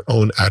be their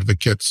own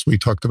advocates. We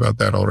talked about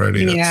that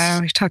already.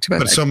 Yeah, we talked about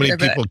that. But so many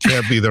people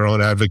can't be their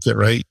own advocate,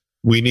 right?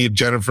 We need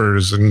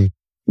Jennifers. And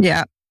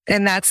yeah.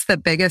 And that's the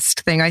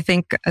biggest thing. I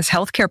think as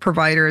healthcare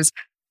providers,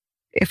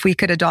 if we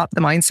could adopt the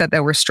mindset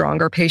that we're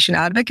stronger patient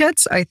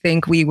advocates, I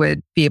think we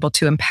would be able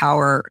to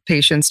empower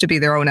patients to be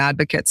their own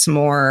advocates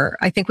more.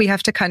 I think we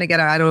have to kind of get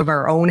out of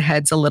our own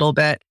heads a little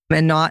bit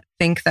and not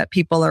think that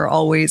people are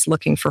always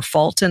looking for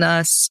fault in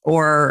us,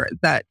 or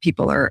that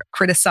people are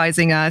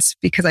criticizing us,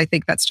 because I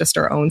think that's just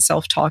our own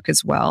self-talk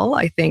as well.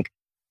 I think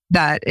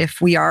that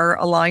if we are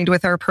aligned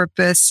with our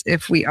purpose,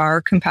 if we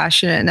are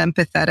compassionate and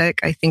empathetic,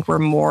 I think we're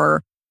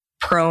more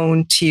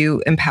prone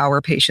to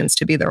empower patients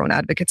to be their own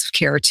advocates of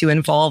care, to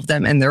involve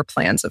them in their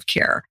plans of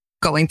care.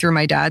 Going through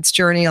my dad's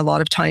journey, a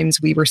lot of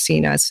times we were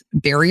seen as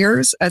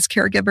barriers as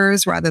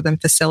caregivers rather than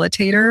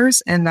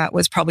facilitators. And that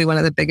was probably one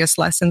of the biggest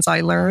lessons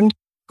I learned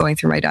going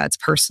through my dad's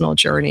personal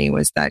journey,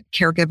 was that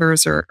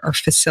caregivers are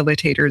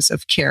facilitators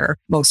of care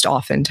most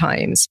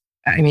oftentimes.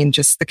 I mean,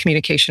 just the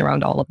communication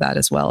around all of that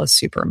as well is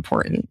super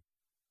important.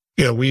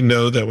 Yeah, we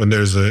know that when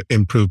there's an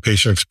improved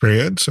patient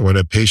experience, when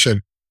a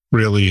patient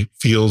really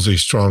feels a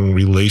strong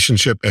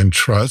relationship and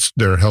trust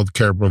their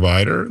healthcare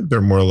provider, they're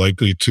more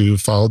likely to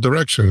follow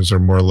directions, they're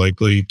more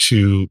likely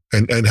to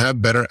and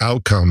have better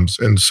outcomes.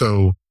 And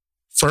so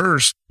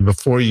first,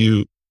 before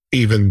you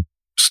even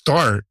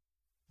start,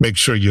 make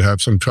sure you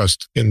have some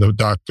trust in the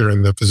doctor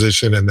and the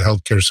physician and the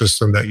healthcare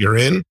system that you're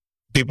in.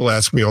 People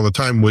ask me all the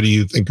time, what do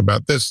you think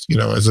about this? You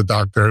know, as a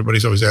doctor,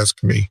 everybody's always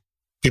asking me.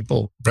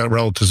 People,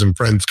 relatives and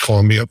friends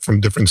call me up from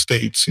different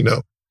states, you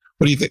know,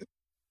 what do you think?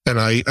 And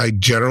I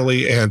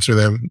generally answer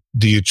them,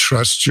 do you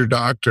trust your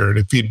doctor? And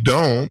if you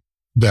don't,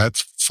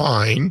 that's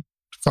fine.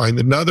 Find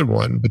another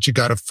one, but you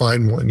got to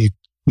find one.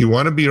 You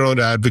want to be your own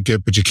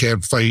advocate, but you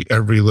can't fight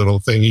every little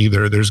thing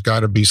either. There's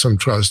got to be some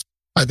trust.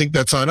 I think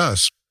that's on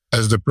us.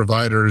 As the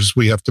providers,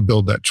 we have to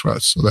build that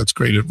trust. So that's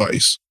great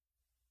advice.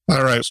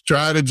 All right.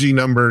 Strategy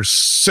number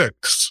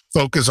 6,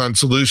 focus on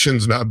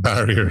solutions, not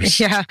barriers.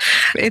 Yeah.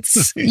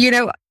 It's,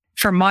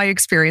 from my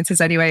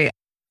experiences anyway,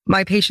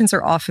 my patients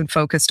are often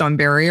focused on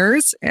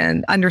barriers,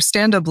 and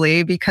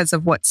understandably, because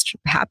of what's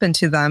happened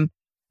to them.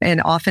 And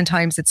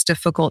oftentimes it's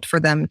difficult for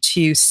them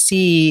to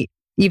see,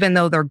 even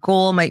though their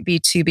goal might be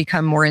to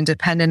become more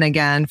independent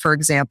again, for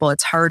example,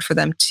 it's hard for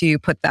them to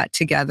put that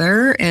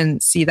together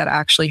and see that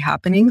actually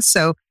happening.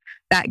 So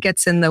that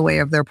gets in the way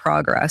of their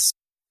progress.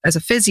 As a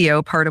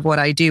physio, part of what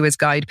I do is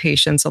guide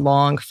patients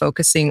along,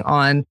 focusing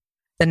on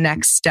the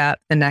next step,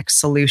 the next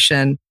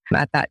solution.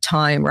 at that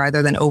time,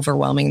 rather than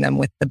overwhelming them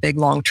with the big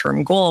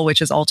long-term goal,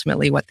 which is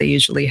ultimately what they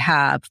usually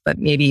have, but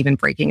maybe even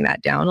breaking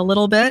that down a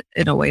little bit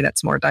in a way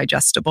that's more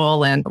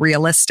digestible and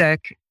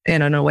realistic,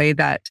 and in a way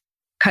that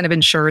kind of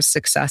ensures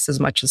success as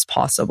much as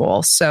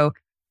possible. So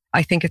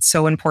I think it's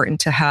so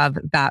important to have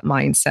that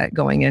mindset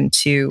going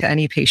into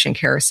any patient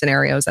care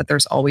scenarios, that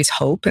there's always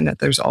hope and that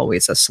there's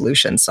always a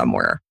solution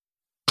somewhere.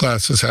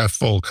 Glass is half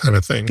full kind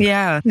of thing.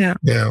 Yeah.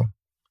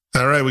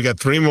 All right, we got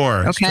 3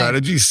 more. Okay.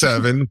 Strategy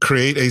 7,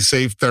 create a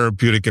safe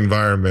therapeutic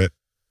environment.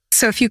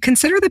 So if you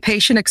consider the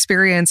patient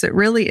experience, it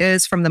really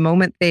is from the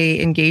moment they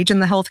engage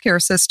in the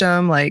healthcare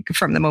system, like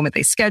from the moment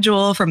they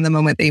schedule, from the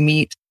moment they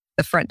meet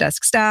the front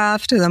desk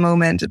staff, to the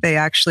moment they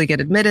actually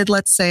get admitted,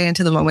 let's say, and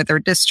to the moment they're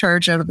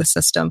discharged out of the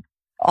system.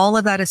 All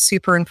of that is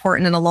super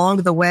important. And along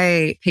the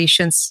way,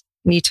 patients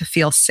need to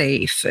feel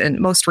safe. And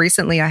most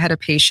recently, I had a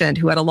patient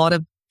who had a lot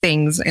of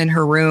things in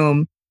her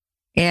room.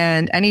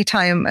 And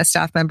anytime a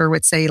staff member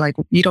would say, like,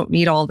 you don't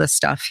need all this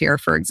stuff here,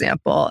 for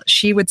example,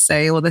 she would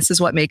say, well, this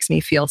is what makes me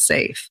feel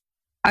safe.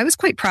 I was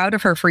quite proud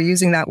of her for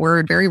using that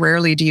word. Very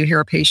rarely do you hear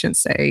a patient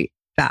say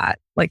that,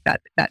 like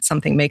that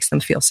something makes them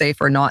feel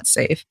safe or not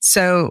safe.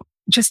 So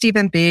just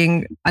even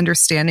being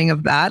understanding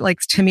of that,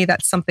 like, to me,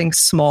 that's something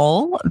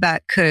small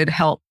that could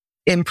help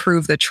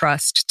improve the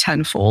trust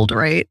tenfold,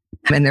 right?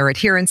 And their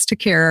adherence to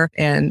care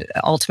and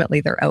ultimately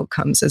their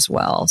outcomes as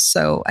well.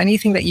 So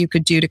anything that you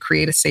could do to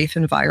create a safe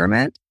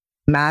environment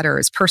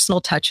matters. Personal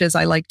touches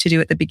I like to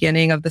do at the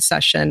beginning of the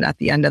session, at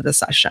the end of the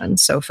session.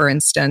 So for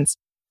instance,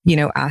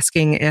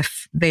 asking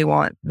if they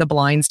want the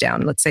blinds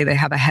down. Let's say they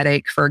have a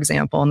headache, for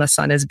example, and the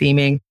sun is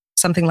beaming,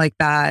 something like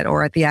that.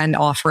 Or at the end,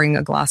 offering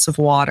a glass of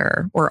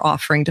water or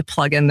offering to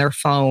plug in their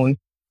phone.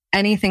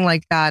 Anything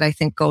like that, I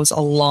think, goes a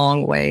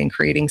long way in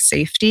creating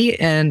safety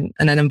in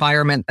an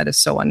environment that is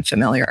so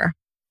unfamiliar.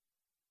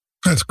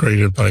 That's great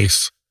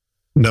advice.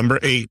 Number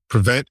 8,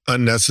 prevent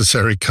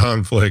unnecessary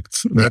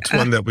conflict. That's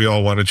one that we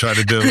all want to try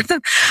to do.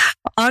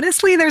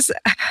 Honestly,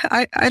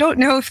 I don't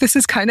know if this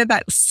is kind of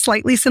that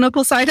slightly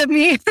cynical side of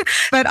me,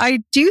 but I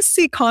do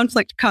see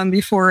conflict come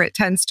before it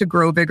tends to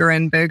grow bigger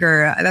and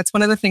bigger. That's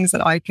one of the things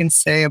that I can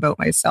say about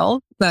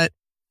myself that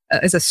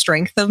is a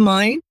strength of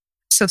mine.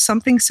 So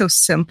something so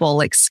simple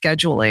like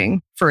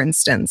scheduling, for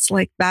instance,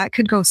 like that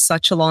could go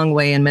such a long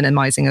way in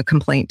minimizing a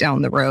complaint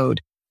down the road,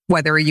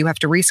 whether you have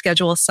to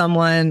reschedule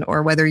someone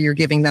or whether you're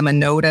giving them a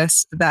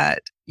notice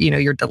that,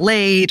 you're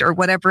delayed or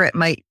whatever it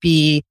might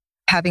be.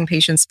 Having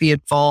patients be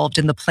involved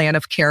in the plan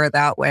of care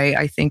that way,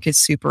 I think, is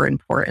super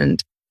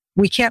important.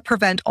 We can't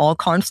prevent all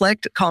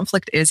conflict.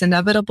 Conflict is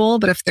inevitable,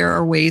 but if there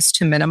are ways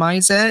to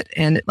minimize it,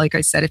 and like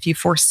I said, if you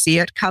foresee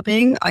it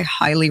coming, I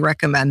highly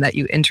recommend that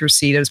you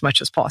intercede as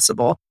much as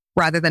possible,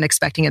 rather than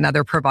expecting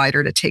another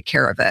provider to take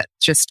care of it.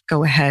 Just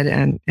go ahead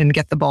and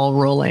get the ball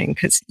rolling,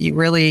 because you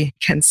really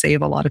can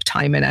save a lot of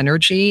time and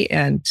energy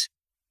and,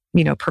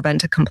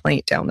 prevent a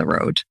complaint down the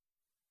road.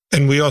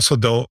 And we also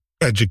don't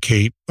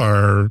educate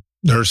our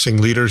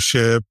nursing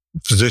leadership,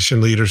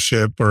 physician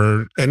leadership,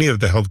 or any of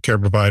the healthcare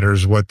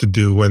providers what to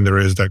do when there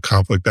is that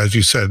conflict. As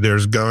you said,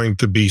 there's going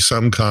to be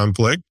some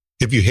conflict.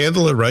 If you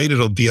handle it right,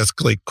 it'll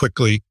de-escalate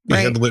quickly. If you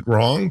handle it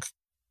wrong,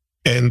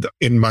 and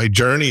in my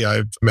journey,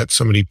 I've met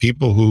so many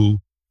people who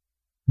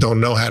don't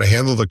know how to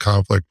handle the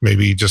conflict,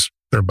 maybe just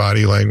their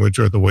body language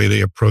or the way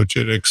they approach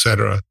it, et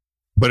cetera.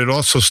 But it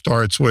also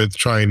starts with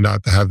trying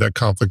not to have that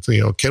conflict.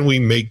 Can we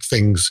make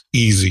things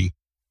easy?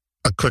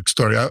 A quick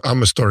story.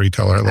 I'm a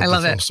storyteller. I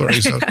love it.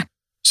 Stories.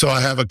 So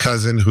I have a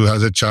cousin who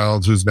has a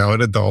child who's now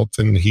an adult,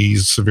 and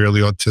he's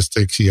severely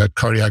autistic. He had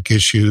cardiac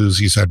issues.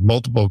 He's had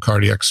multiple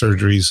cardiac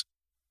surgeries.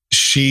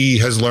 She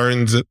has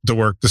learned to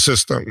work the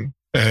system.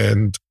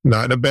 And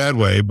not in a bad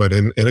way, but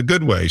in a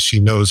good way. She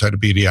knows how to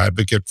be the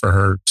advocate for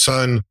her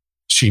son.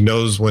 She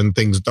knows when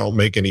things don't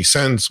make any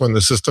sense, when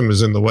the system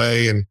is in the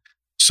way. And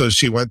so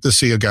she went to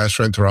see a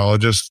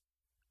gastroenterologist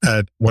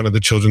at one of the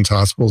children's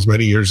hospitals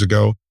many years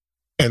ago.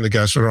 And the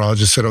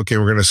gastroenterologist said, okay,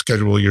 we're going to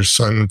schedule your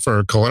son for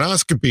a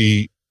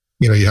colonoscopy.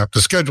 You have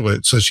to schedule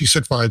it. So she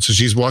said, fine. So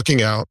she's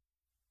walking out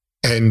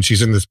and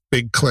she's in this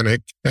big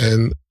clinic,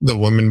 and the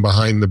woman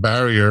behind the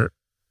barrier,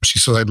 she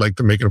said, I'd like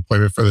to make an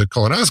appointment for the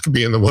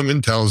colonoscopy. And the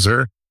woman tells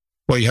her,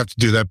 well, you have to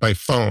do that by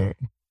phone.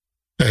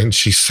 And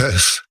she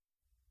says,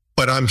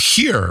 but I'm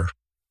here.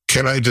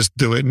 Can I just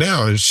do it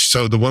now? And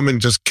so the woman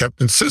just kept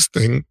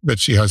insisting that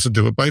she has to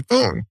do it by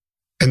phone.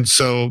 And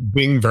so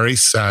being very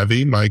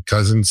savvy, my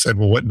cousin said,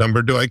 well, what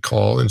number do I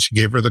call? And she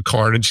gave her the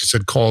card and she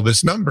said, call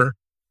this number.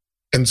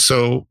 And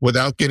so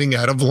without getting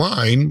out of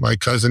line, my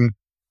cousin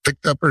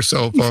picked up her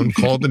cell phone,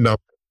 called the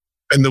number.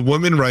 And the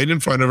woman right in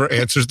front of her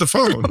answers the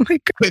phone. Oh my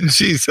God. And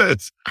she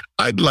says,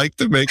 I'd like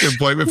to make an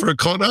appointment for a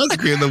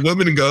colonoscopy. And the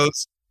woman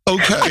goes,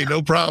 okay,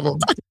 no problem.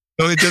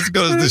 So it just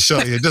goes to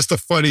show you, just a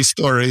funny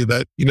story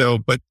that,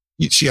 but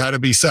she had to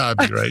be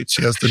savvy, right?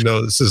 She has to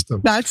know the system.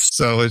 That's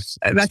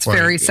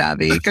very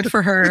savvy. Good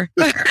for her.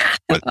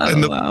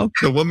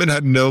 The woman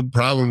had no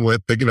problem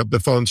with picking up the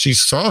phone. She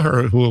saw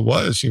her, who it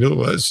was. She knew it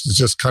was. She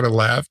just kind of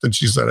laughed and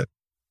she said it.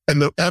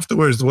 And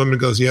afterwards, the woman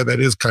goes, yeah, that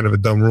is kind of a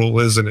dumb rule,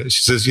 isn't it?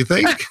 She says, you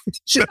think?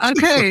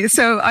 Okay.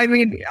 So, I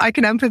mean, I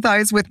can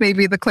empathize with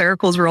maybe the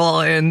clerical's role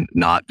in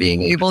not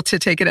being able to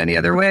take it any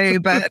other way,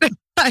 but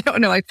I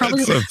don't know. I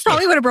probably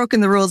would have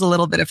broken the rules a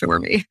little bit if it were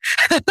me.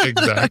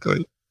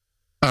 Exactly.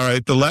 All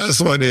right. The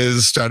last one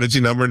is strategy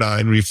number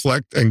 9,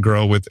 reflect and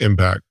grow with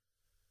impact.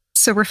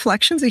 So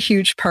reflection's a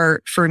huge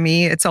part for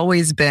me. I've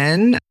always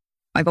been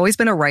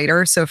a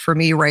writer. So for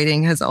me,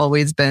 writing has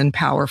always been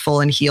powerful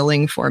and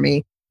healing for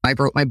me. I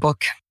wrote my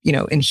book,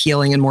 in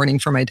healing and mourning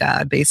for my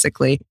dad,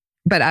 basically.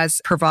 But as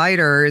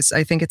providers,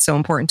 I think it's so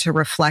important to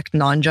reflect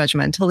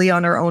non-judgmentally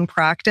on our own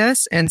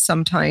practice. And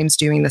sometimes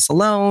doing this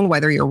alone,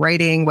 whether you're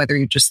writing, whether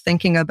you're just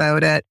thinking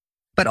about it,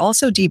 but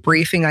also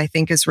debriefing, I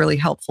think is really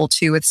helpful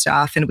too with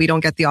staff. And we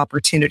don't get the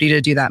opportunity to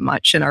do that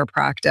much in our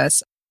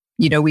practice.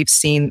 We've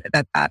seen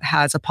that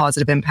has a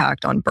positive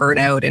impact on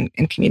burnout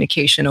and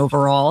communication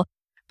overall,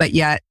 but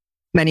yet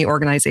many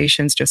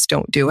organizations just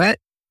don't do it.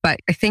 But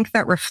I think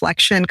that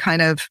reflection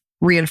kind of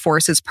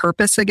reinforces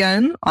purpose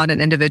again on an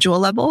individual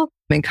level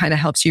and kind of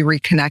helps you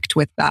reconnect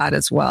with that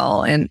as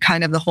well. And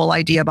kind of the whole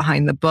idea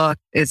behind the book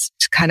is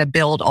to kind of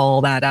build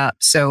all that up.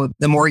 So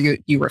the more you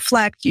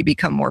reflect, you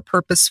become more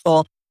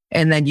purposeful,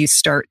 and then you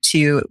start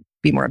to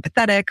be more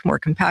empathetic, more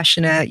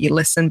compassionate, you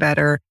listen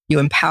better, you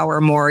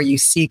empower more, you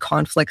see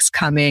conflicts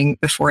coming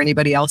before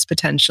anybody else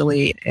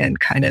potentially and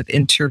kind of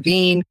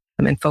intervene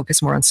and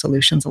focus more on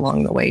solutions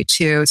along the way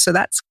too. So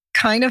that's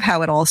kind of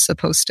how it all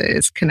supposed to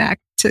is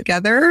connect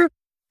together.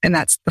 And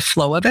that's the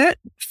flow of it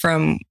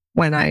from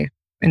when I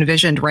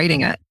envisioned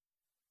writing it.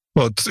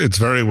 Well, it's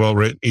very well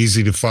written,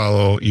 easy to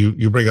follow.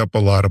 You bring up a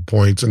lot of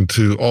points, and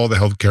to all the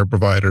healthcare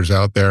providers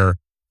out there,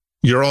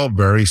 you're all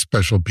very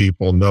special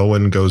people. No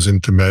one goes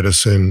into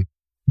medicine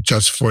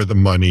just for the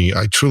money.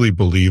 I truly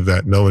believe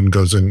that. No one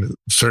goes in,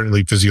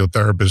 certainly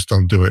physiotherapists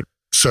don't do it.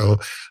 So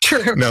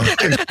true. You're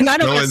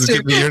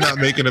not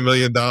making $1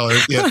 million.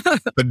 Yeah,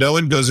 but no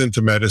one goes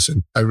into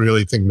medicine. I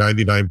really think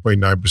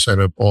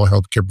 99.9% of all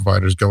healthcare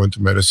providers go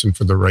into medicine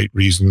for the right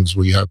reasons.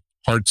 We have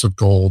hearts of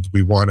gold.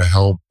 We want to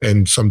help.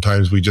 And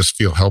sometimes we just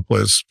feel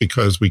helpless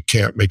because we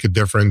can't make a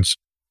difference.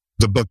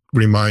 The book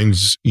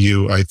reminds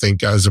you, I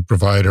think, as a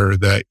provider,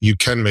 that you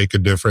can make a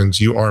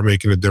difference. You are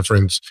making a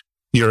difference.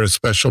 You're a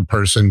special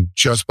person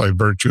just by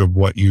virtue of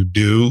what you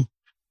do.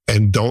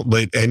 And don't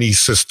let any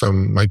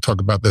system, I talk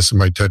about this in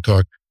my TED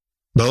Talk,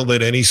 don't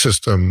let any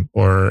system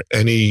or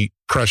any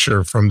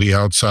pressure from the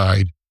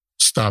outside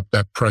stop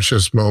that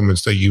precious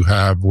moments that you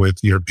have with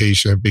your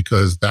patient,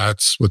 because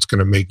that's what's going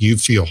to make you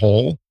feel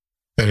whole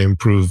and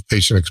improve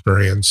patient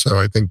experience. So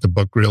I think the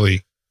book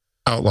really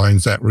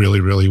outlines that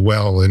really, really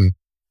well. And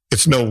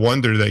it's no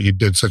wonder that you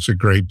did such a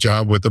great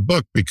job with the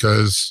book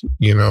because,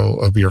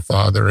 of your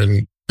father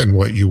and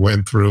what you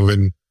went through.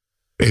 And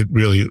it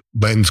really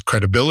lends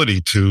credibility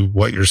to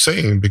what you're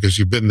saying because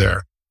you've been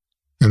there.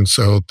 And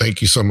so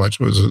thank you so much.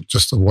 It was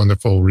just a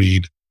wonderful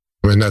read.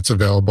 And that's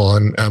available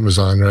on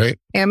Amazon, right?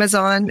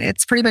 Amazon.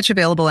 It's pretty much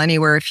available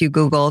anywhere if you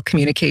Google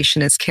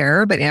communication is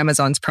care, but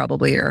Amazon's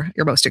probably your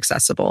most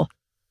accessible.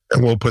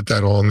 And we'll put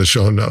that all in the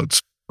show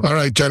notes. All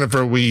right,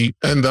 Jennifer, we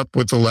end up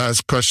with the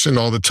last question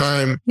all the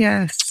time.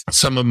 Yes.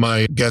 Some of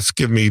my guests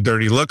give me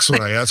dirty looks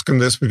when I ask them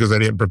this because I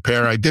didn't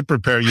prepare. I did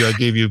prepare you. I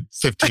gave you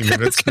 15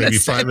 minutes, maybe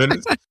 5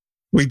 minutes.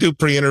 We do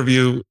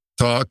pre-interview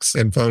talks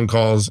and phone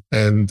calls,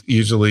 and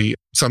usually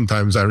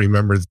sometimes I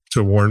remember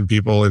to warn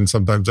people and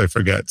sometimes I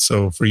forget.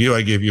 So for you,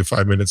 I gave you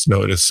 5 minutes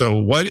notice. So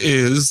what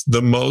is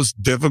the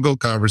most difficult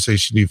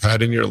conversation you've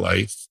had in your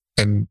life?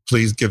 And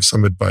please give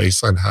some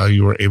advice on how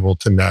you were able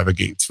to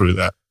navigate through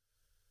that.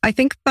 I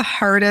think the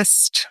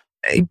hardest,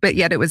 but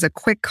yet it was a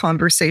quick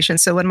conversation.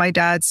 So when my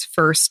dad's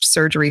first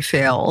surgery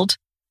failed,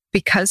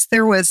 because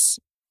there was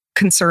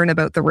concern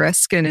about the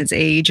risk and his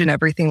age and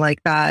everything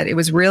like that, it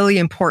was really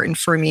important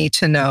for me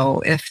to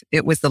know if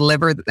it was the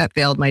liver that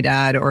failed my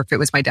dad or if it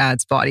was my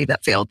dad's body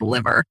that failed the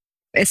liver.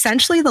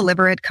 Essentially, the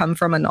liver had come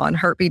from a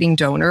non-heart-beating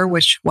donor,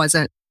 which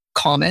wasn't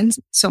common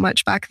so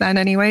much back then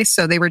anyway.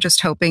 So they were just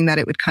hoping that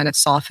it would kind of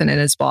soften in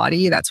his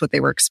body. That's what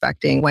they were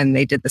expecting when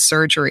they did the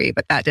surgery,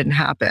 but that didn't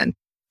happen.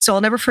 So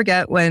I'll never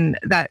forget when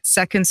that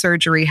second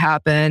surgery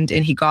happened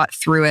and he got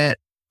through it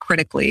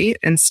critically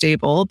and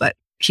stable, but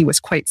he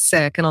was quite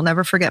sick. And I'll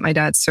never forget my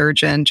dad's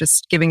surgeon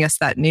just giving us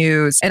that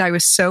news. And I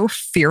was so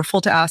fearful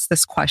to ask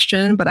this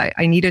question, but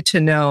I needed to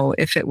know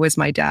if it was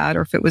my dad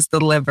or if it was the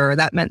liver.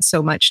 That meant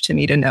so much to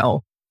me to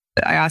know.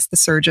 I asked the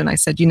surgeon, I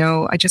said,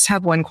 I just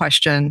have one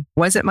question.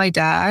 Was it my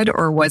dad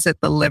or was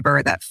it the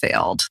liver that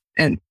failed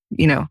and,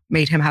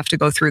 made him have to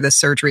go through this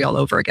surgery all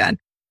over again?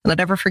 And I'll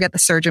never forget the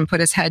surgeon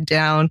put his head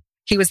down.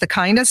 He was the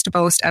kindest,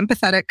 most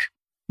empathetic,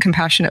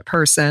 compassionate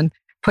person.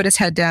 Put his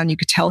head down. You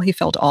could tell he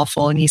felt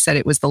awful. And he said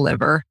it was the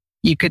liver.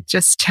 You could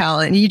just tell.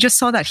 And you just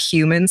saw that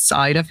human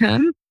side of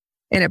him.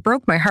 And it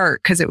broke my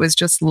heart because it was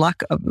just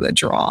luck of the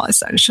draw,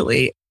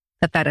 essentially,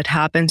 that had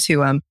happened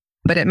to him.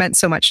 But it meant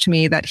so much to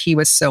me that he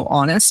was so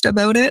honest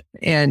about it.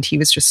 And he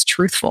was just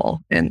truthful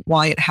and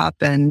why it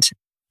happened.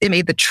 It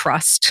made the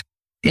trust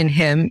in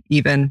him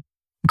even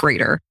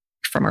greater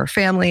from our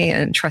family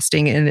and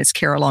trusting in his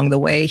care along the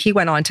way. He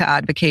went on to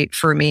advocate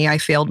for me. I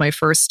failed my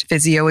first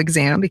physio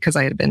exam because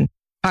I had been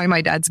by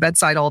my dad's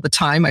bedside all the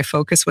time. My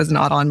focus was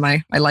not on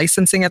my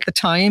licensing at the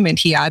time. And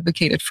he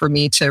advocated for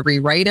me to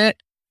rewrite it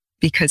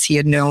because he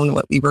had known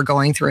what we were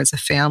going through as a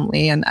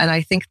family. And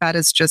I think that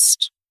is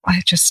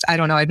I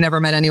don't know. I've never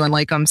met anyone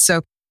like him.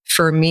 So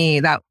for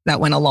me, that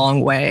went a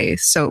long way.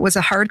 So it was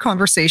a hard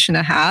conversation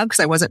to have because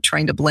I wasn't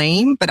trying to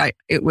blame, but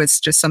it was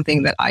just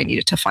something that I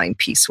needed to find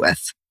peace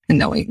with and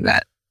knowing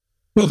that.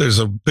 Well, there's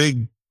a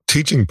big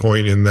teaching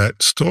point in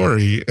that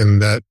story,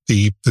 and that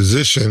the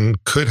physician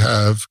could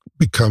have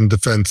become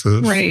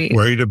defensive, right,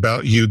 worried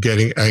about you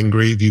getting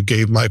angry. You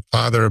gave my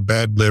father a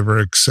bad liver,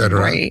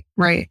 etc.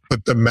 Right.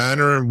 But the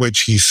manner in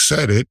which he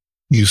said it,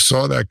 you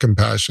saw that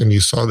compassion,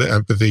 you saw the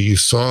empathy,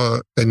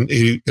 and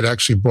it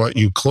actually brought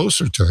you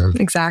closer to him.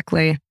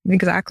 Exactly.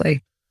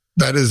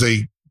 That is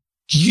a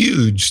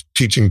huge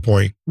teaching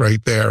point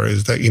right there,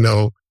 is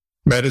that,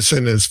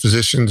 medicine as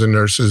physicians and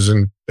nurses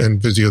and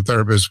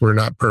physiotherapists, we're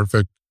not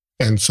perfect.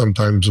 And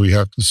sometimes we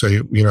have to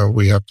say,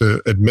 we have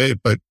to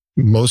admit, but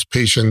most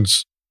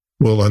patients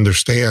will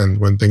understand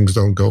when things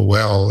don't go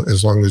well,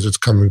 as long as it's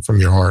coming from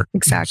your heart.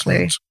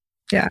 Exactly.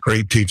 Yeah.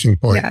 Great teaching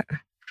point. Yeah.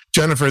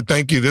 Jennifer,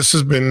 thank you. This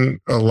has been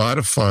a lot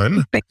of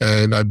fun,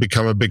 and I've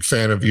become a big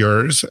fan of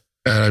yours,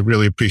 and I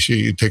really appreciate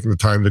you taking the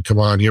time to come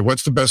on here.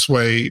 What's the best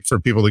way for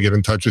people to get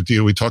in touch with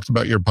you? We talked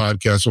about your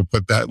podcast. We'll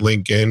put that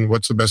link in.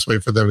 What's the best way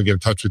for them to get in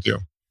touch with you?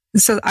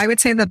 So I would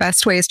say the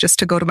best way is just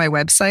to go to my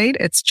website.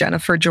 It's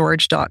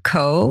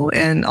jennifergeorge.co,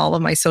 and all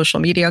of my social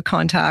media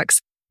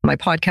contacts, my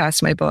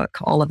podcast, my book,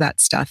 all of that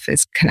stuff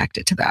is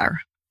connected to there.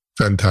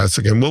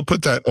 Fantastic. And we'll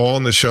put that all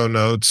in the show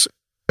notes.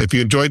 If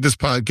you enjoyed this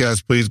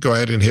podcast, please go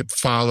ahead and hit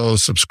follow,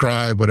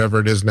 subscribe, whatever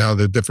it is now.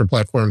 The different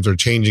platforms are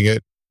changing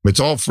it. It's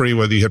all free,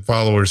 whether you hit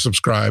follow or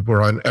subscribe.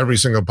 We're on every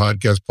single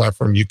podcast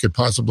platform you could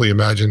possibly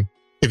imagine.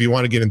 If you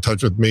want to get in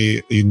touch with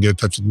me, you can get in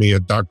touch with me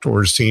at Dr.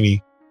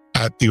 Orsini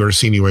at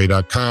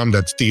theorsiniway.com.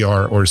 That's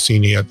Dr.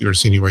 Orsini at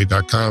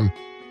theorsiniway.com.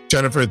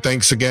 Jennifer,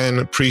 thanks again.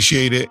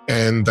 Appreciate it.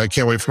 And I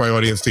can't wait for my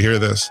audience to hear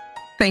this.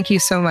 Thank you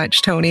so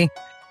much, Tony.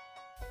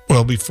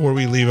 Well, before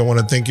we leave, I want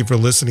to thank you for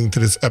listening to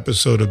this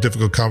episode of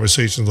Difficult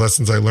Conversations,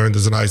 Lessons I Learned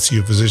as an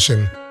ICU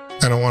Physician.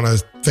 And I want to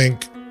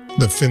thank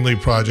the Finley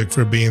Project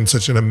for being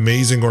such an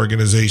amazing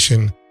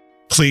organization.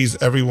 Please,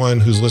 everyone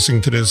who's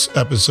listening to this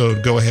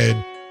episode, go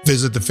ahead,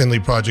 visit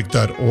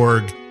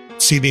thefinleyproject.org,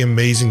 see the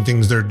amazing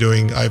things they're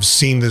doing. I've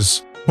seen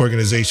this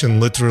organization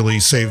literally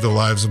save the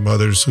lives of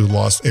mothers who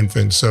lost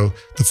infants. So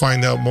to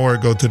find out more,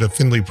 go to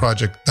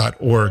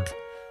thefinleyproject.org.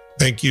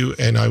 Thank you,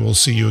 and I will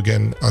see you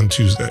again on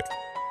Tuesday.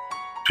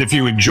 If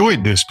you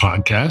enjoyed this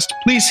podcast,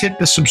 please hit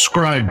the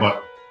subscribe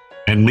button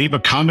and leave a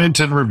comment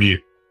and review.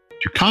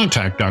 To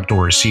contact Dr.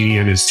 Orsini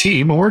and his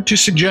team, or to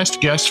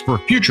suggest guests for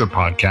future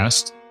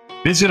podcasts,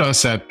 visit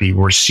us at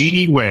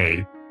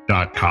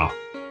theorsiniway.com.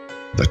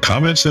 The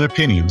comments and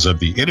opinions of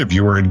the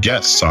interviewer and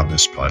guests on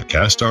this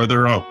podcast are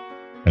their own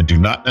and do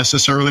not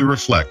necessarily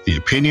reflect the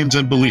opinions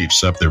and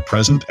beliefs of their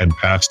present and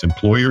past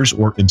employers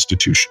or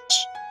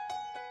institutions.